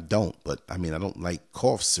 right? And I don't, but I don't like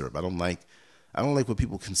cough syrup. I don't like what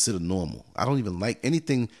people consider normal. I don't even like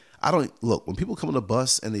anything. Look, when people come on the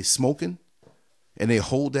bus and they smoking and they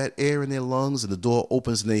hold that air in their lungs and the door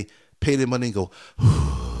opens and they pay their money and go,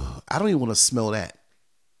 I don't even want to smell that.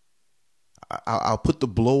 I'll put the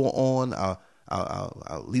blower on.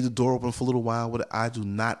 I'll leave the door open for a little while. I do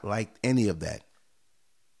not like any of that.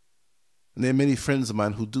 And there are many friends of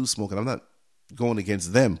mine who do smoke, and I'm not going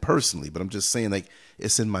against them personally, but I'm just saying, like,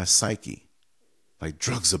 it's in my psyche. Like,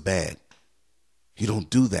 drugs are bad. You don't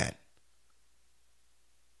do that.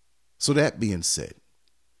 So that being said,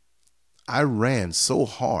 I ran so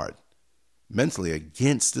hard mentally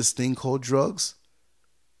against this thing called drugs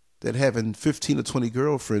that having 15 or 20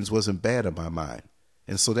 girlfriends wasn't bad in my mind.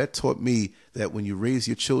 And so that taught me that when you raise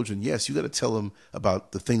your children, yes, you got to tell them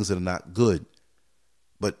about the things that are not good,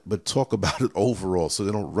 but talk about it overall so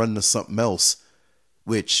they don't run to something else,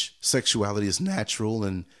 which sexuality is natural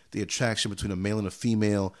and the attraction between a male and a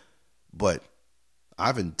female. But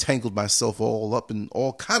I've entangled myself all up in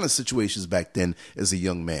all kind of situations back then as a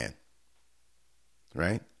young man,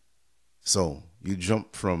 right? So you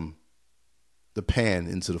jump from the pan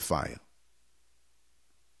into the fire.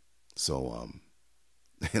 So,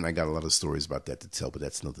 and I got a lot of stories about that to tell, but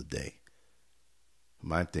that's another day.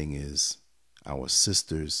 My thing is our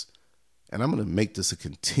sisters, and I'm going to make this a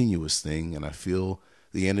continuous thing, and I feel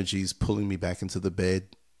the energy's pulling me back into the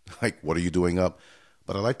bed. Like, what are you doing up?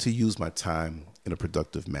 But I like to use my time in a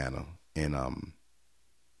productive manner and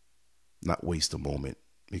not waste a moment,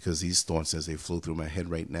 because these thoughts, as they flow through my head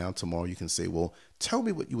right now, tomorrow you can say, well, tell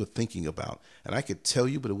me what you were thinking about. And I could tell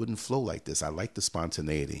you, but it wouldn't flow like this. I like the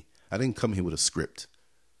spontaneity. I didn't come here with a script.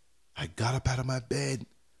 I got up out of my bed,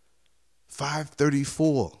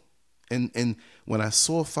 5:34. And when I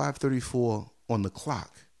saw 5:34 on the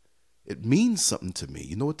clock, it means something to me.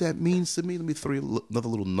 You know what that means to me? Let me throw you another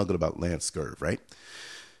little nugget about LanceScurv, right?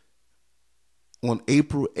 On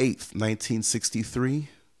April 8th, 1963,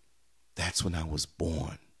 that's when I was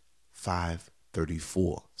born,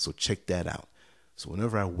 5:34. So check that out. So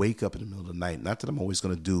whenever I wake up in the middle of the night, not that I'm always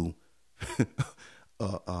going to do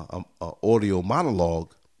a audio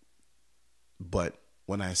monologue, but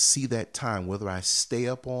when I see that time, whether I stay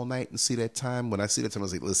up all night and see that time, when I see that time, I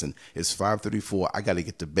was like, listen, it's 5:34. I got to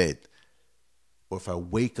get to bed. Or if I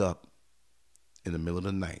wake up in the middle of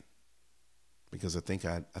the night, because I think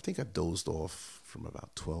I dozed off from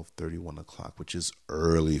about 12:30, 1 o'clock, which is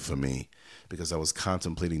early for me, because I was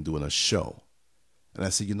contemplating doing a show. And I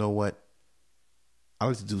said, you know what? I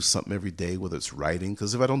like to do something every day, whether it's writing,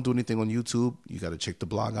 because if I don't do anything on YouTube, you got to check the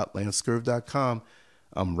blog out, LanceScurv.com.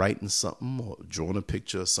 I'm writing something or drawing a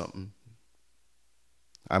picture or something.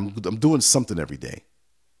 I'm doing something every day.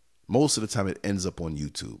 Most of the time it ends up on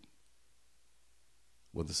YouTube.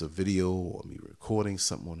 Whether it's a video or me recording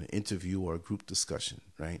something on an interview or a group discussion,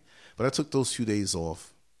 right? But I took those few days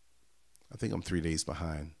off. I think I'm 3 days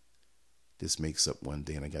behind. This makes up one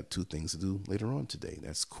day, and I got 2 things to do later on today.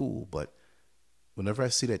 That's cool, but whenever I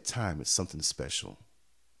see that time, it's something special.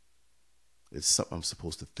 It's something I'm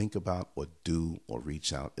supposed to think about or do or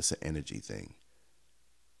reach out. It's an energy thing.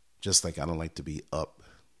 Just like I don't like to be up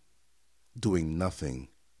doing nothing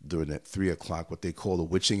during that 3 o'clock, what they call the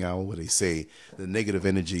witching hour, where they say the negative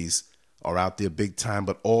energies are out there big time,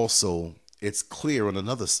 but also it's clear on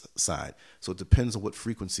another side. So it depends on what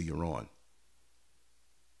frequency you're on.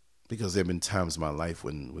 Because there have been times in my life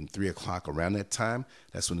when 3 o'clock, around that time,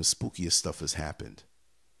 that's when the spookiest stuff has happened.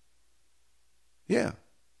 Yeah.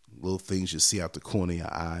 Little things you see out the corner of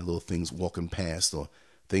your eye, little things walking past, or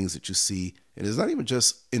things that you see. And it's not even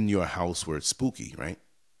just in your house where it's spooky, right?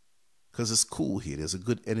 Because it's cool here. There's a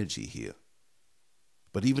good energy here.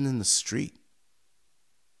 But even in the street,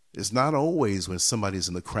 it's not always when somebody's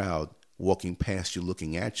in the crowd walking past you,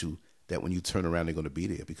 looking at you, that when you turn around, they're going to be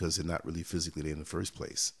there, because they're not really physically there in the first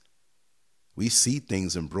place. We see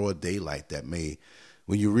things in broad daylight that may,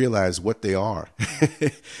 when you realize what they are,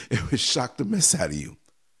 it would shock the mess out of you.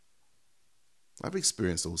 I've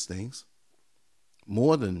experienced those things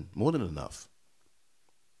more than enough.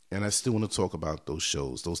 And I still want to talk about those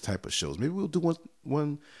shows, those type of shows. Maybe we'll do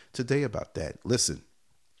one today about that. Listen,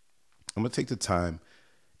 I'm going to take the time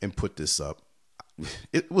and put this up.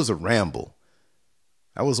 It was a ramble.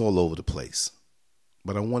 I was all over the place.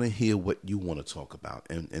 But I want to hear what you want to talk about.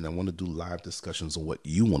 And I want to do live discussions on what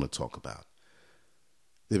you want to talk about.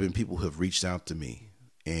 There have been people who have reached out to me.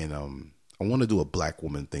 And I want to do a black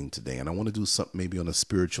woman thing today. And I want to do something maybe on a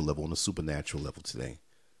spiritual level, on a supernatural level today.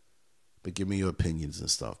 But give me your opinions and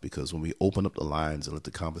stuff. Because when we open up the lines and let the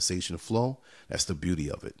conversation flow, that's the beauty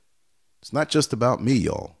of it. It's not just about me,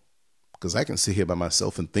 y'all. Because I can sit here by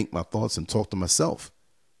myself and think my thoughts and talk to myself.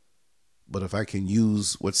 But if I can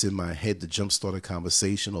use what's in my head to jumpstart a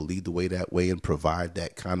conversation or lead the way that way and provide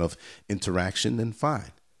that kind of interaction, then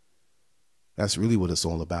fine. That's really what it's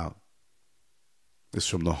all about. It's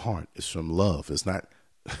from the heart. It's from love. It's not,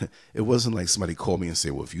 it wasn't like somebody called me and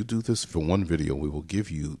said, well, if you do this for one video, we will give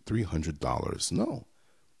you $300. No,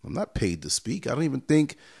 I'm not paid to speak. I don't even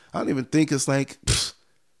think it's like,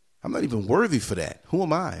 I'm not even worthy for that. Who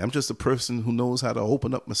am I? I'm just a person who knows how to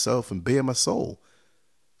open up myself and bare my soul.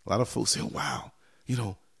 A lot of folks say, wow,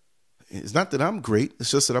 it's not that I'm great. It's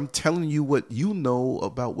just that I'm telling you what you know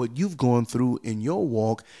about what you've gone through in your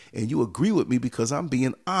walk, and you agree with me because I'm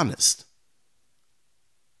being honest.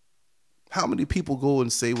 How many people go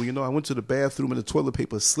and say, well, I went to the bathroom and the toilet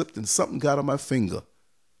paper slipped and something got on my finger?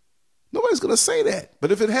 Nobody's going to say that.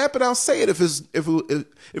 But if it happened, I'll say it if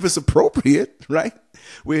it's appropriate, right?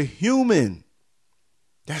 We're human.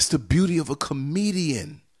 That's the beauty of a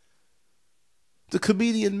comedian. The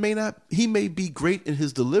comedian may be great in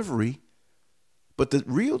his delivery, but the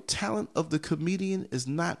real talent of the comedian is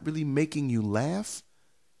not really making you laugh.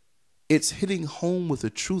 It's hitting home with a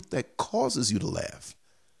truth that causes you to laugh.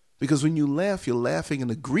 Because when you laugh, you're laughing in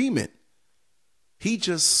agreement. He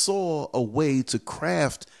just saw a way to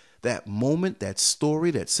craft that moment, that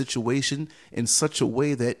story, that situation in such a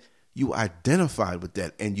way that you identified with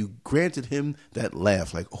that and you granted him that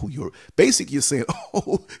laugh. Like, oh, you're saying,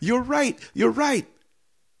 oh, you're right. You're right.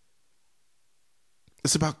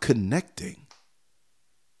 It's about connecting.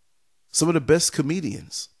 Some of the best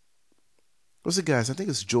comedians. What's it, guys? I think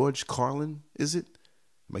it's George Carlin, is it?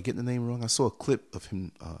 Am I getting the name wrong? I saw a clip of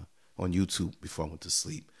him on YouTube before I went to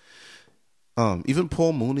sleep. Even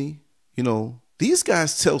Paul Mooney, these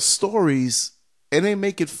guys tell stories and they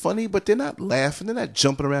make it funny, but they're not laughing. They're not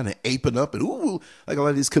jumping around and aping up and ooh, like a lot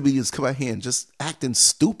of these comedians come out here and just acting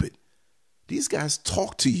stupid. These guys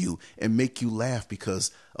talk to you and make you laugh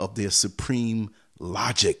because of their supreme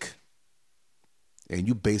logic. And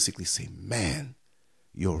you basically say, man,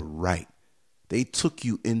 you're right. They took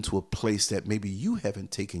you into a place that maybe you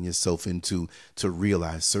haven't taken yourself into to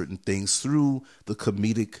realize certain things through the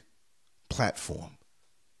comedic platform.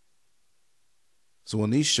 So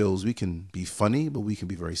on these shows, we can be funny, but we can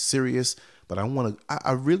be very serious. But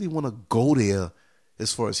I really want to go there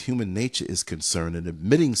as far as human nature is concerned and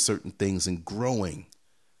admitting certain things and growing.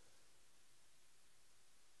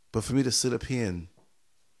 But for me to sit up here and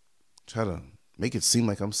try to make it seem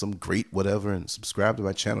like I'm some great whatever and subscribe to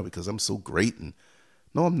my channel because I'm so great. And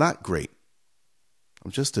no, I'm not great.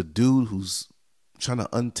 I'm just a dude who's trying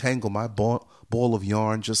to untangle my ball of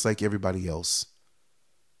yarn just like everybody else.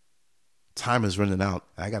 time is running out.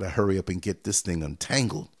 I got to hurry up and get this thing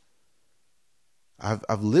untangled.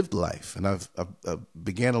 I've lived life, and I've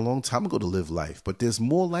began a long time ago to live life, but there's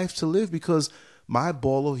more life to live because my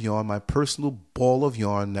ball of yarn, my personal ball of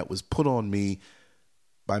yarn that was put on me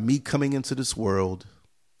by me coming into this world,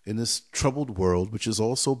 in this troubled world, which is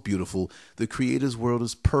also beautiful. The Creator's world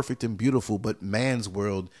is perfect and beautiful, but man's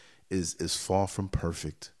world is far from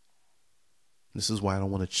perfect. This is why I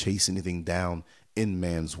don't want to chase anything down in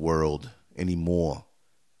man's world anymore.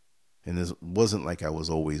 And it wasn't like I was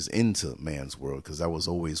always into man's world, because I was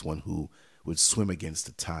always one who would swim against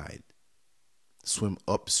the tide, swim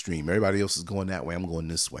upstream. Everybody else is going that way. I'm going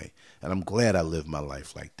this way. And I'm glad I lived my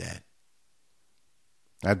life like that.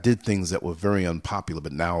 I did things that were very unpopular,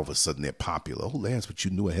 but now all of a sudden they're popular. Oh, Lance, but you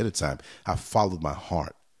knew ahead of time. I followed my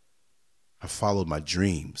heart. I followed my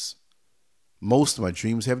dreams. Most of my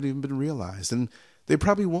dreams haven't even been realized, and they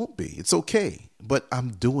probably won't be. It's okay, but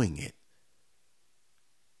I'm doing it.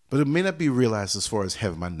 But it may not be realized as far as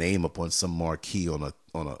having my name up on some marquee on a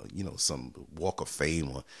some walk of fame.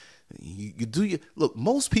 Or you do your look.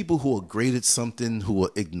 Most people who are great at something, who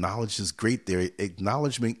are acknowledged as great, their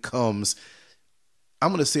acknowledgement comes, I'm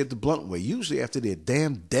going to say it the blunt way, usually after they're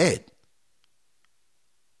damn dead.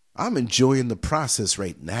 I'm enjoying the process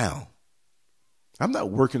right now. I'm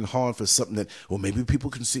not working hard for something that, well, maybe people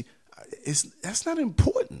can see. That's not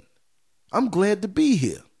important. I'm glad to be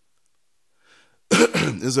here.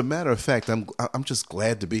 As a matter of fact, I'm just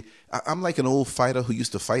glad to be. I'm like an old fighter who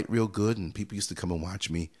used to fight real good, and people used to come and watch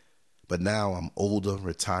me. But now I'm older,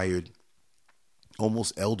 retired,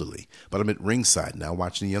 almost elderly. But I'm at ringside now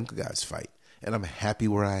watching the younger guys fight, and I'm happy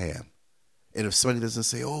where I am. And if somebody doesn't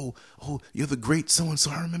say, oh, you're the great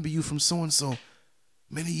so-and-so, I remember you from so-and-so.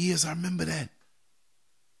 Many years, I remember that.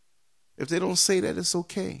 If they don't say that, it's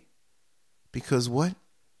okay. Because what?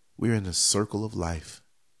 We're in the circle of life.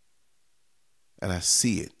 And I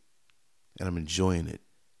see it, and I'm enjoying it,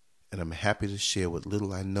 and I'm happy to share what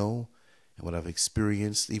little I know and what I've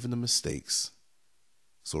experienced, even the mistakes.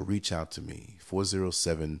 So reach out to me,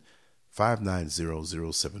 407-590-0755,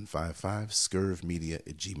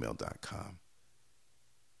 scurvmedia@gmail.com.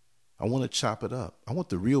 I want to chop it up. I want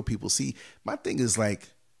the real people. See, my thing is like,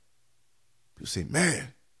 people say,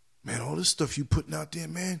 man, all this stuff you putting out there,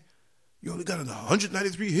 man, you only got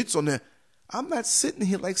 193 hits on that. I'm not sitting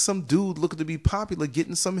here like some dude looking to be popular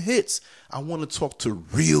getting some hits. I want to talk to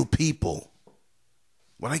real people.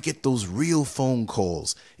 When I get those real phone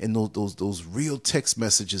calls and those real text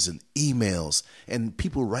messages and emails, and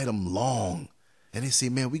people write them long, and they say,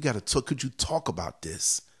 man, we got to talk. Could you talk about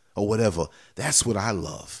this or whatever? That's what I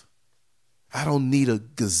love. I don't need a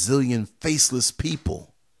gazillion faceless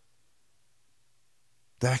people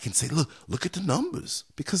that I can say, look at the numbers,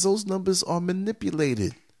 because those numbers are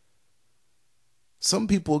manipulated. Some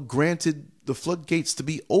people are granted the floodgates to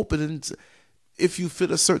be open, and if you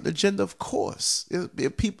fit a certain agenda, of course. There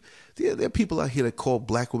are people out here that call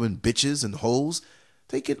black women bitches and hoes.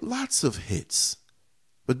 They get lots of hits.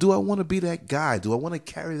 But do I want to be that guy? Do I want to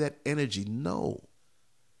carry that energy? No.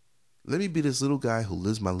 Let me be this little guy who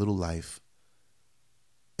lives my little life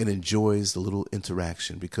and enjoys the little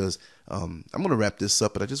interaction, because I'm going to wrap this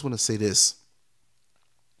up, but I just want to say this.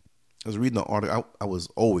 I was reading an article. I was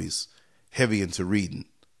always heavy into reading.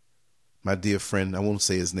 My dear friend, I won't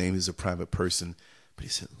say his name, he's a private person, but he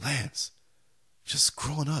said, Lance, just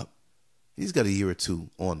growing up, he's got a year or two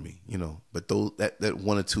on me, but that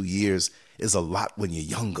 1 or 2 years is a lot when you're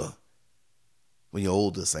younger. When you're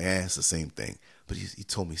older, it's the same thing. But he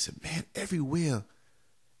told me, he said, man, everywhere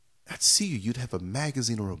I'd see you, you'd have a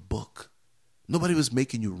magazine or a book. Nobody was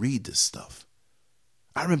making you read this stuff.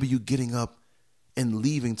 I remember you getting up and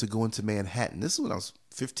leaving to go into Manhattan. This is when I was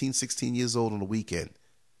 15, 16 years old on the weekend.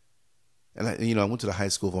 And I went to the High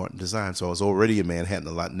School of Art and Design, so I was already in Manhattan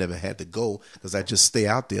a lot, never had to go because I just stay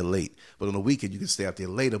out there late. But on the weekend, you can stay out there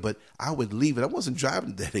later. But I would leave, and I wasn't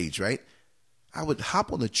driving at that age, right? I would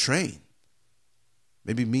hop on the train.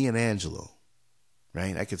 Maybe me and Angelo,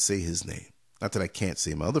 right? I could say his name. Not that I can't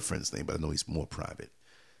say my other friend's name, but I know he's more private.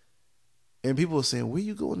 And people were saying, where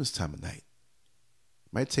you going this time of night?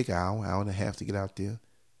 Might take an hour and a half to get out there.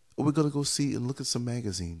 Or we're going to go see and look at some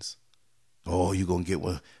magazines. Oh, you going to get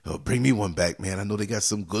one? Oh, bring me one back, man. I know they got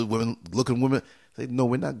some good looking women. They no,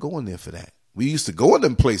 we're not going there for that. We used to go in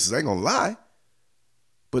them places, I ain't going to lie.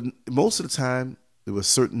 But most of the time, there were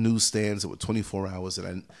certain newsstands that were 24 hours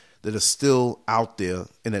that are still out there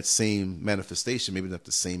in that same manifestation, maybe not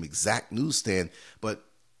the same exact newsstand. But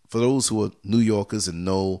for those who are New Yorkers and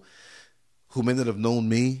who may not have known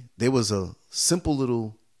me, there was a simple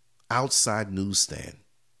little outside newsstand.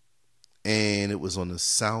 And it was on the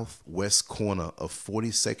southwest corner of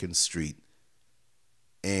 42nd Street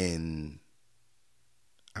and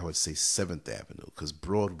I would say 7th Avenue, because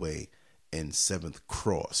Broadway and 7th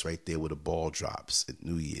cross right there where the ball drops at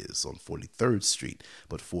New Year's on 43rd Street,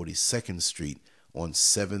 but 42nd Street on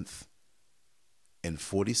 7th and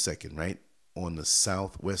 42nd, right on the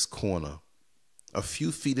southwest corner, a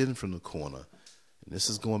few feet in from the corner. And this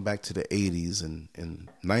is going back to the 80s and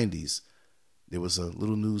 90s. There was a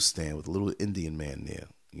little newsstand with a little Indian man there,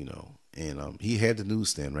 you know, and he had the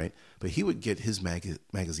newsstand, right? But he would get his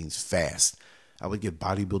magazines fast. I would get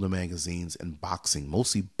bodybuilder magazines and boxing,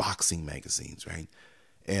 mostly boxing magazines, right?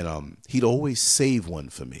 And he'd always save one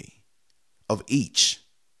for me of each.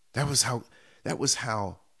 That was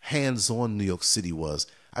how hands-on New York City was.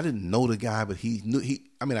 I didn't know the guy, but I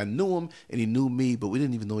knew him and he knew me, but we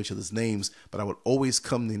didn't even know each other's names. But I would always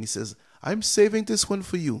come there and he says, "I'm saving this one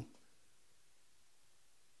for you."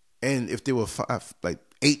 And if there were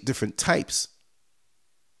 8 different types,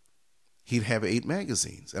 he'd have 8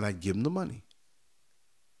 magazines and I'd give him the money.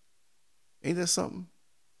 Ain't that something?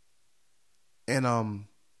 And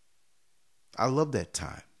I love that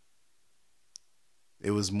time.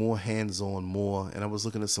 It was more hands-on, and I was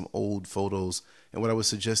looking at some old photos, and what I would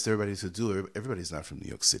suggest everybody to do, everybody's not from New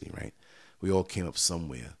York City, right? We all came up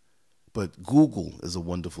somewhere. But Google is a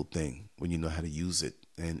wonderful thing when you know how to use it.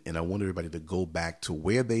 And I want everybody to go back to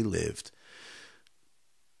where they lived.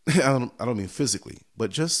 I don't mean physically, but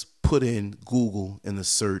just put in Google in the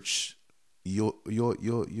search your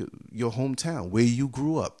hometown, where you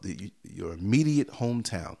grew up, your immediate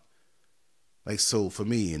hometown. Like, so for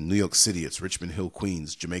me in New York City, it's Richmond Hill,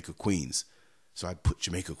 Queens, Jamaica, Queens. So I'd put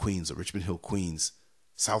Jamaica, Queens, or Richmond Hill, Queens,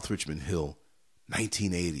 South Richmond Hill,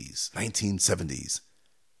 1980s, 1970s.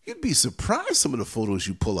 You'd be surprised some of the photos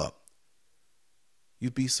you pull up.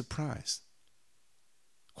 You'd be surprised.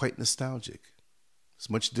 Quite nostalgic.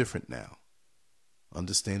 It's much different now.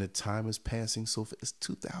 Understand that time is passing so fast. It's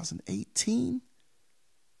 2018.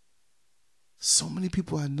 So many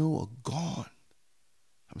people I know are gone.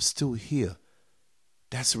 I'm still here.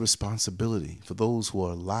 That's a responsibility for those who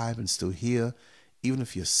are alive and still here. Even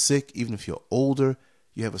if you're sick, even if you're older,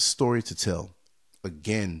 you have a story to tell.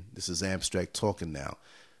 Again, this is abstract talking now.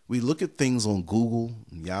 We look at things on Google,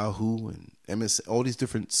 and Yahoo, and MS, all these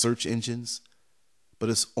different search engines, but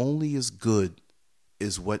it's only as good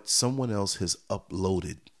as what someone else has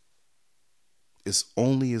uploaded. It's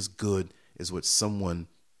only as good as what someone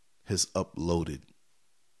has uploaded.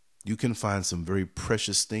 You can find some very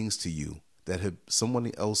precious things to you that have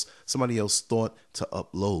somebody else thought to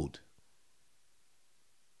upload.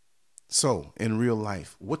 So, in real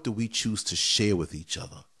life, what do we choose to share with each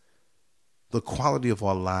other? The quality of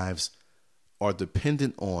our lives are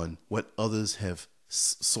dependent on what others have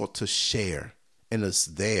sought to share, and it's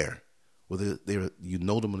there. Whether you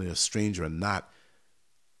know them when they're a stranger or not,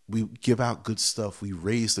 we give out good stuff. We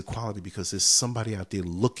raise the quality because there's somebody out there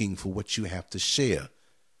looking for what you have to share.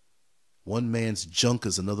 One man's junk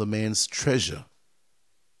is another man's treasure.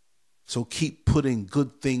 So keep putting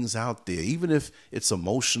good things out there, even if it's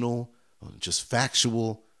emotional or just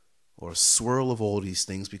factual or a swirl of all these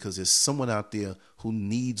things, because there's someone out there who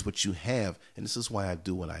needs what you have. And this is why I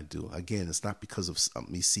do what I do. Again, it's not because of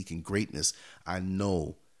me seeking greatness. I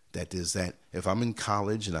know that there's that. If I'm in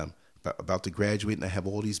college and I'm about to graduate and I have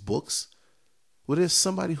all these books, well, there's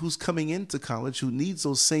somebody who's coming into college who needs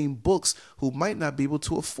those same books, who might not be able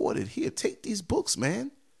to afford it. Here, take these books,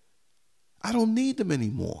 man. I don't need them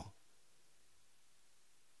anymore.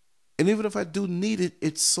 And even if I do need it,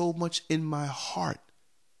 it's so much in my heart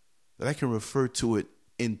that I can refer to it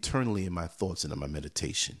internally in my thoughts and in my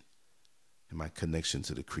meditation, in my connection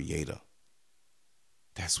to the Creator.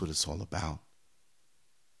 That's what it's all about.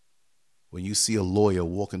 When you see a lawyer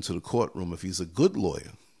walk into the courtroom, if he's a good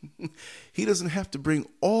lawyer, he doesn't have to bring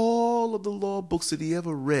all of the law books that he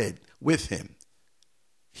ever read with him.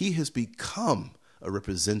 He has become a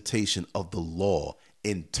representation of the law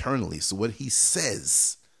internally. So what he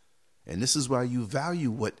says, and this is why you value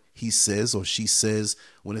what he says or she says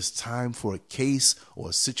when it's time for a case or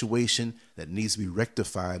a situation that needs to be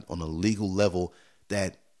rectified on a legal level,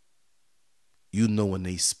 that you know when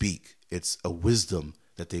they speak, it's a wisdom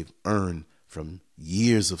that they've earned from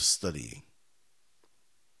years of studying.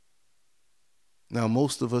 Now,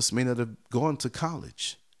 most of us may not have gone to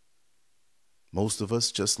college. Most of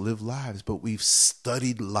us just live lives, but we've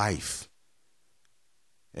studied life.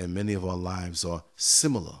 And many of our lives are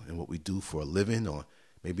similar in what we do for a living, or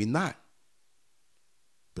maybe not.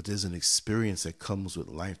 But there's an experience that comes with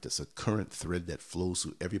life that's a current thread that flows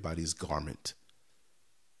through everybody's garment.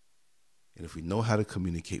 And if we know how to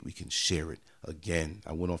communicate, we can share it. Again,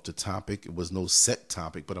 I went off the topic. It was no set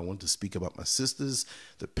topic, but I wanted to speak about my sisters,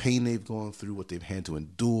 the pain they've gone through, what they've had to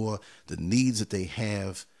endure, the needs that they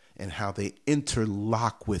have, and how they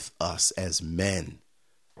interlock with us as men.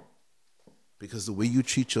 Because the way you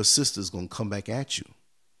treat your sister is going to come back at you.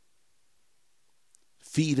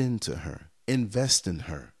 Feed into her. Invest in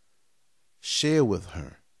her. Share with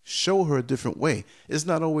her. Show her a different way. It's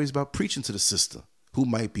not always about preaching to the sister who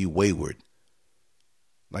might be wayward.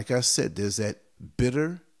 Like I said, there's that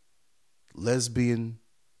bitter lesbian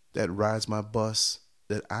that rides my bus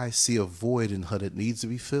that I see a void in her that needs to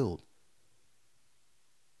be filled.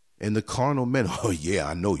 And the carnal men, oh yeah,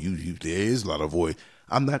 I know you there is a lot of void.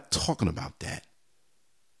 I'm not talking about that.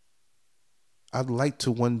 I'd like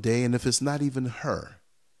to one day, and if it's not even her,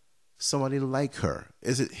 somebody like her,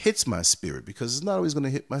 as it hits my spirit, because it's not always going to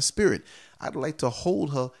hit my spirit, I'd like to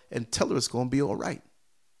hold her and tell her it's going to be all right.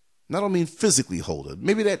 And I don't mean physically hold her.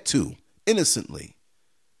 Maybe that too, innocently.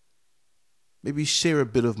 Maybe share a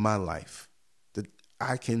bit of my life that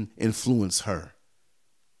I can influence her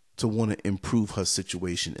to want to improve her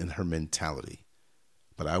situation and her mentality.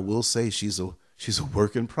 But I will say she's a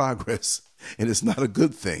work in progress, and it's not a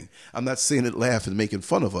good thing. I'm not saying it laugh and making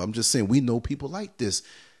fun of her. I'm just saying we know people like this.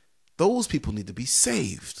 Those people need to be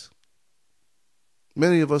saved.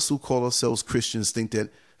 Many of us who call ourselves Christians think that,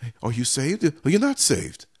 hey, are you saved? Well, you're not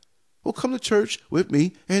saved. Well, come to church with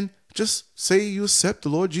me and just say you accept the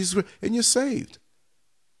Lord Jesus and you're saved.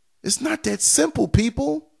 It's not that simple,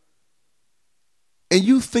 people. And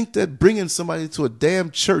you think that bringing somebody to a damn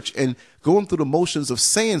church and going through the motions of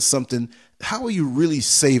saying something, how are you really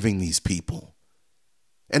saving these people?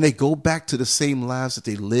 And they go back to the same lives that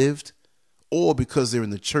they lived? Or because they're in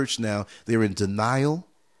the church now, they're in denial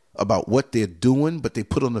about what they're doing, but they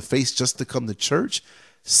put on the face just to come to church?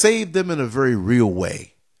 Save them in a very real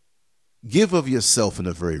way. Give of yourself in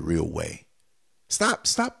a very real way. Stop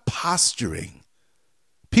posturing.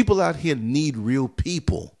 People out here need real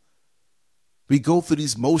people. We go through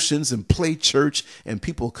these motions and play church, and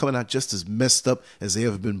people are coming out just as messed up as they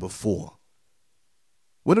ever been before.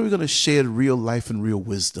 When are we going to share real life and real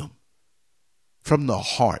wisdom? From the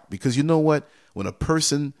heart. Because you know what? When a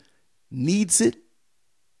person needs it,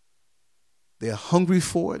 they're hungry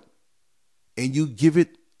for it, and you give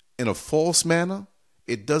it in a false manner,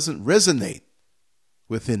 it doesn't resonate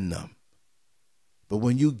within them. But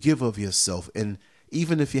when you give of yourself, and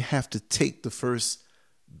even if you have to take the first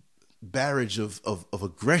barrage of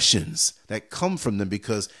aggressions that come from them,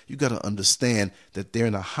 because you got to understand that they're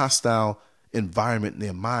in a hostile environment in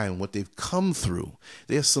their mind, what they've come through.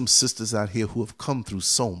 There's some sisters out here who have come through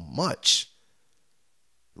so much.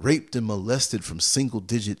 Raped and molested from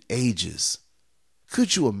single-digit ages.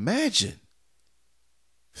 Could you imagine?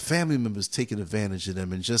 Family members taking advantage of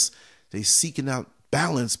them and just they seeking out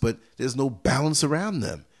balance, but there's no balance around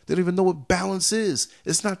them. They don't even know what balance is.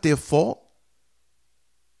 It's not their fault.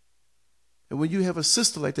 And when you have a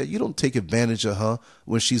sister like that, you don't take advantage of her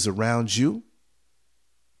when she's around you,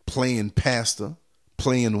 playing pastor,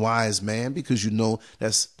 playing wise man, because you know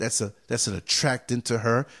that's an attractant to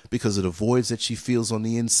her because of the voids that she feels on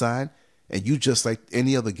the inside. And you just like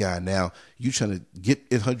any other guy now, you trying to get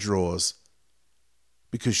in her drawers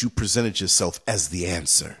because you presented yourself as the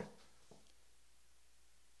answer.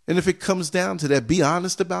 And if it comes down to that, be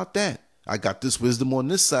honest about that. I got this wisdom on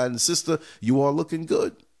this side, and sister, you are looking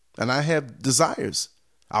good. And I have desires.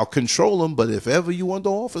 I'll control them, but if ever you want to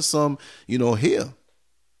offer some, here.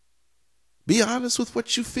 Be honest with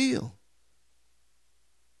what you feel.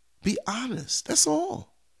 Be honest. That's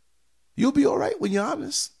all. You'll be all right when you're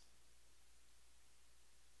honest.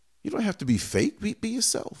 You don't have to be fake. Be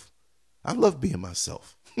yourself. I love being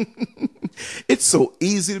myself. It's so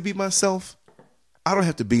easy to be myself. I don't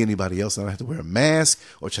have to be anybody else. I don't have to wear a mask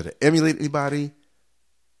or try to emulate anybody.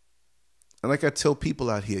 And like I tell people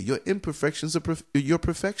out here, your imperfections are your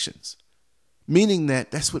perfections. Meaning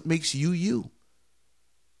that's what makes you, you.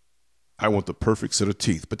 I want the perfect set of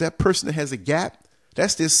teeth. But that person that has a gap,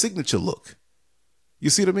 that's their signature look.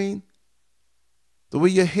 You see what I mean? The way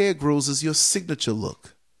your hair grows is your signature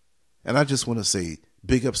look. And I just want to say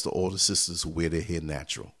big ups to all the sisters who wear their hair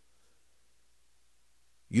natural.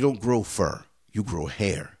 You don't grow fur. You grow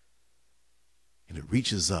hair. And it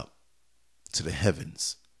reaches up to the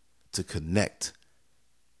heavens to connect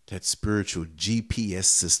that spiritual GPS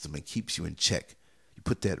system and keeps you in check. You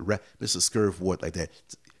put that, LanceScurv wore it like that.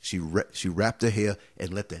 She wrapped her hair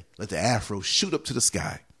and let the afro shoot up to the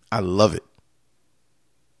sky. I love it.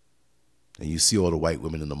 And you see all the white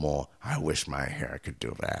women in the mall. I wish my hair could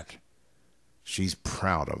do that. She's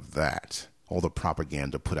proud of that. All the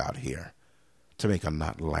propaganda put out here to make her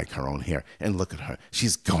not like her own hair. And look at her.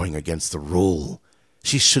 She's going against the rule.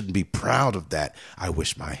 She shouldn't be proud of that. I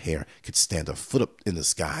wish my hair could stand a foot up in the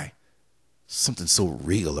sky. Something so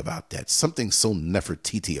regal about that. Something so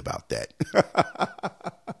Nefertiti about that.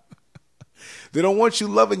 They don't want you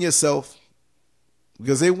loving yourself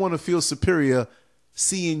because they want to feel superior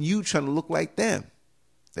seeing you trying to look like them.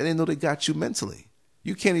 They didn't know they got you mentally.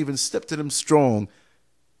 You can't even step to them strong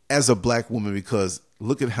as a black woman because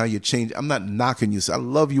look at how you change. I'm not knocking you. I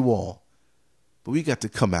love you all. But we got to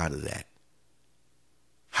come out of that.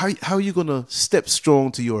 How are you going to step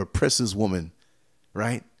strong to your oppressor's woman,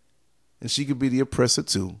 right? And she could be the oppressor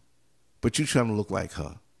too. But you trying to look like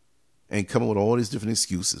her and coming with all these different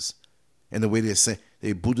excuses. And the way they're saying,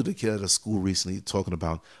 they booted a kid out of school recently talking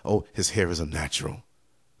about, oh, his hair is unnatural. What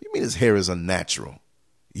do you mean his hair is unnatural?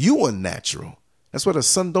 You unnatural. That's why the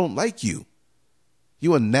sun don't like you.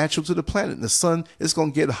 You are natural to the planet. And the sun is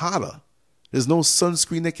going to get hotter. There's no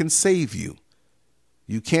sunscreen that can save you.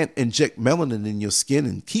 You can't inject melanin in your skin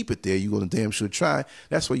and keep it there. You're going to damn sure try.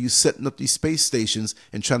 That's why you're setting up these space stations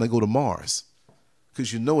and trying to go to Mars.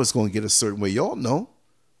 Because you know it's going to get a certain way. Y'all know.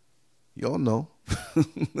 Y'all know.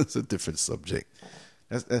 That's a different subject.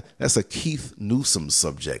 That's a Keith Newsom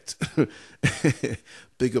subject.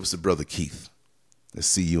 Big ups to Brother Keith. Let's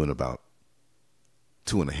see you in about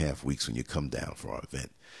 2.5 weeks when you come down for our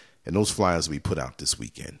event. And those flyers will be put out this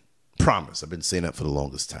weekend. Promise. I've been saying that for the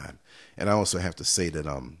longest time. And I also have to say that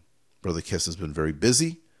Brother Kesser's been very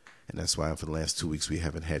busy. And that's why for the last 2 weeks we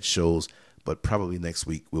haven't had shows. But probably next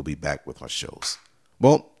week we'll be back with our shows.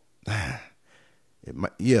 Well, it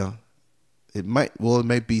might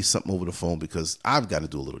be something over the phone because I've got to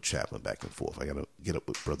do a little traveling back and forth. I got to get up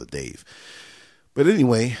with Brother Dave. But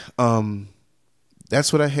anyway,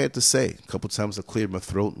 that's what I had to say. A couple times I cleared my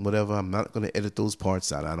throat and whatever. I'm not going to edit those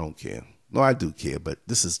parts out. I don't care. No, I do care, but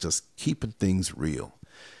this is just keeping things real.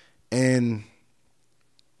 And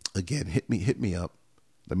again, hit me up.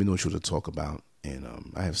 Let me know what you want to talk about. And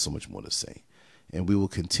I have so much more to say. And we will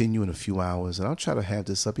continue in a few hours. And I'll try to have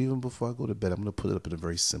this up even before I go to bed. I'm going to put it up in a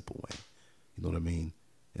very simple way. You know what I mean?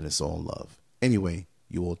 And it's all love. Anyway,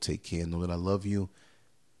 you all take care. Know that I love you.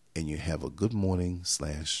 And you have a good morning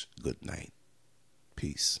 / good night.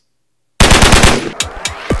 Peace.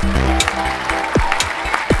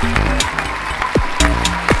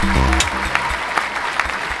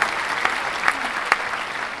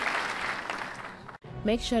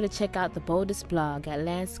 Make sure to check out the boldest blog at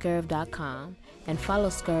LanceScurv.com and follow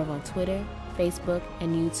Scurv on Twitter, Facebook,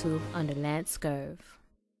 and YouTube under LanceScurv.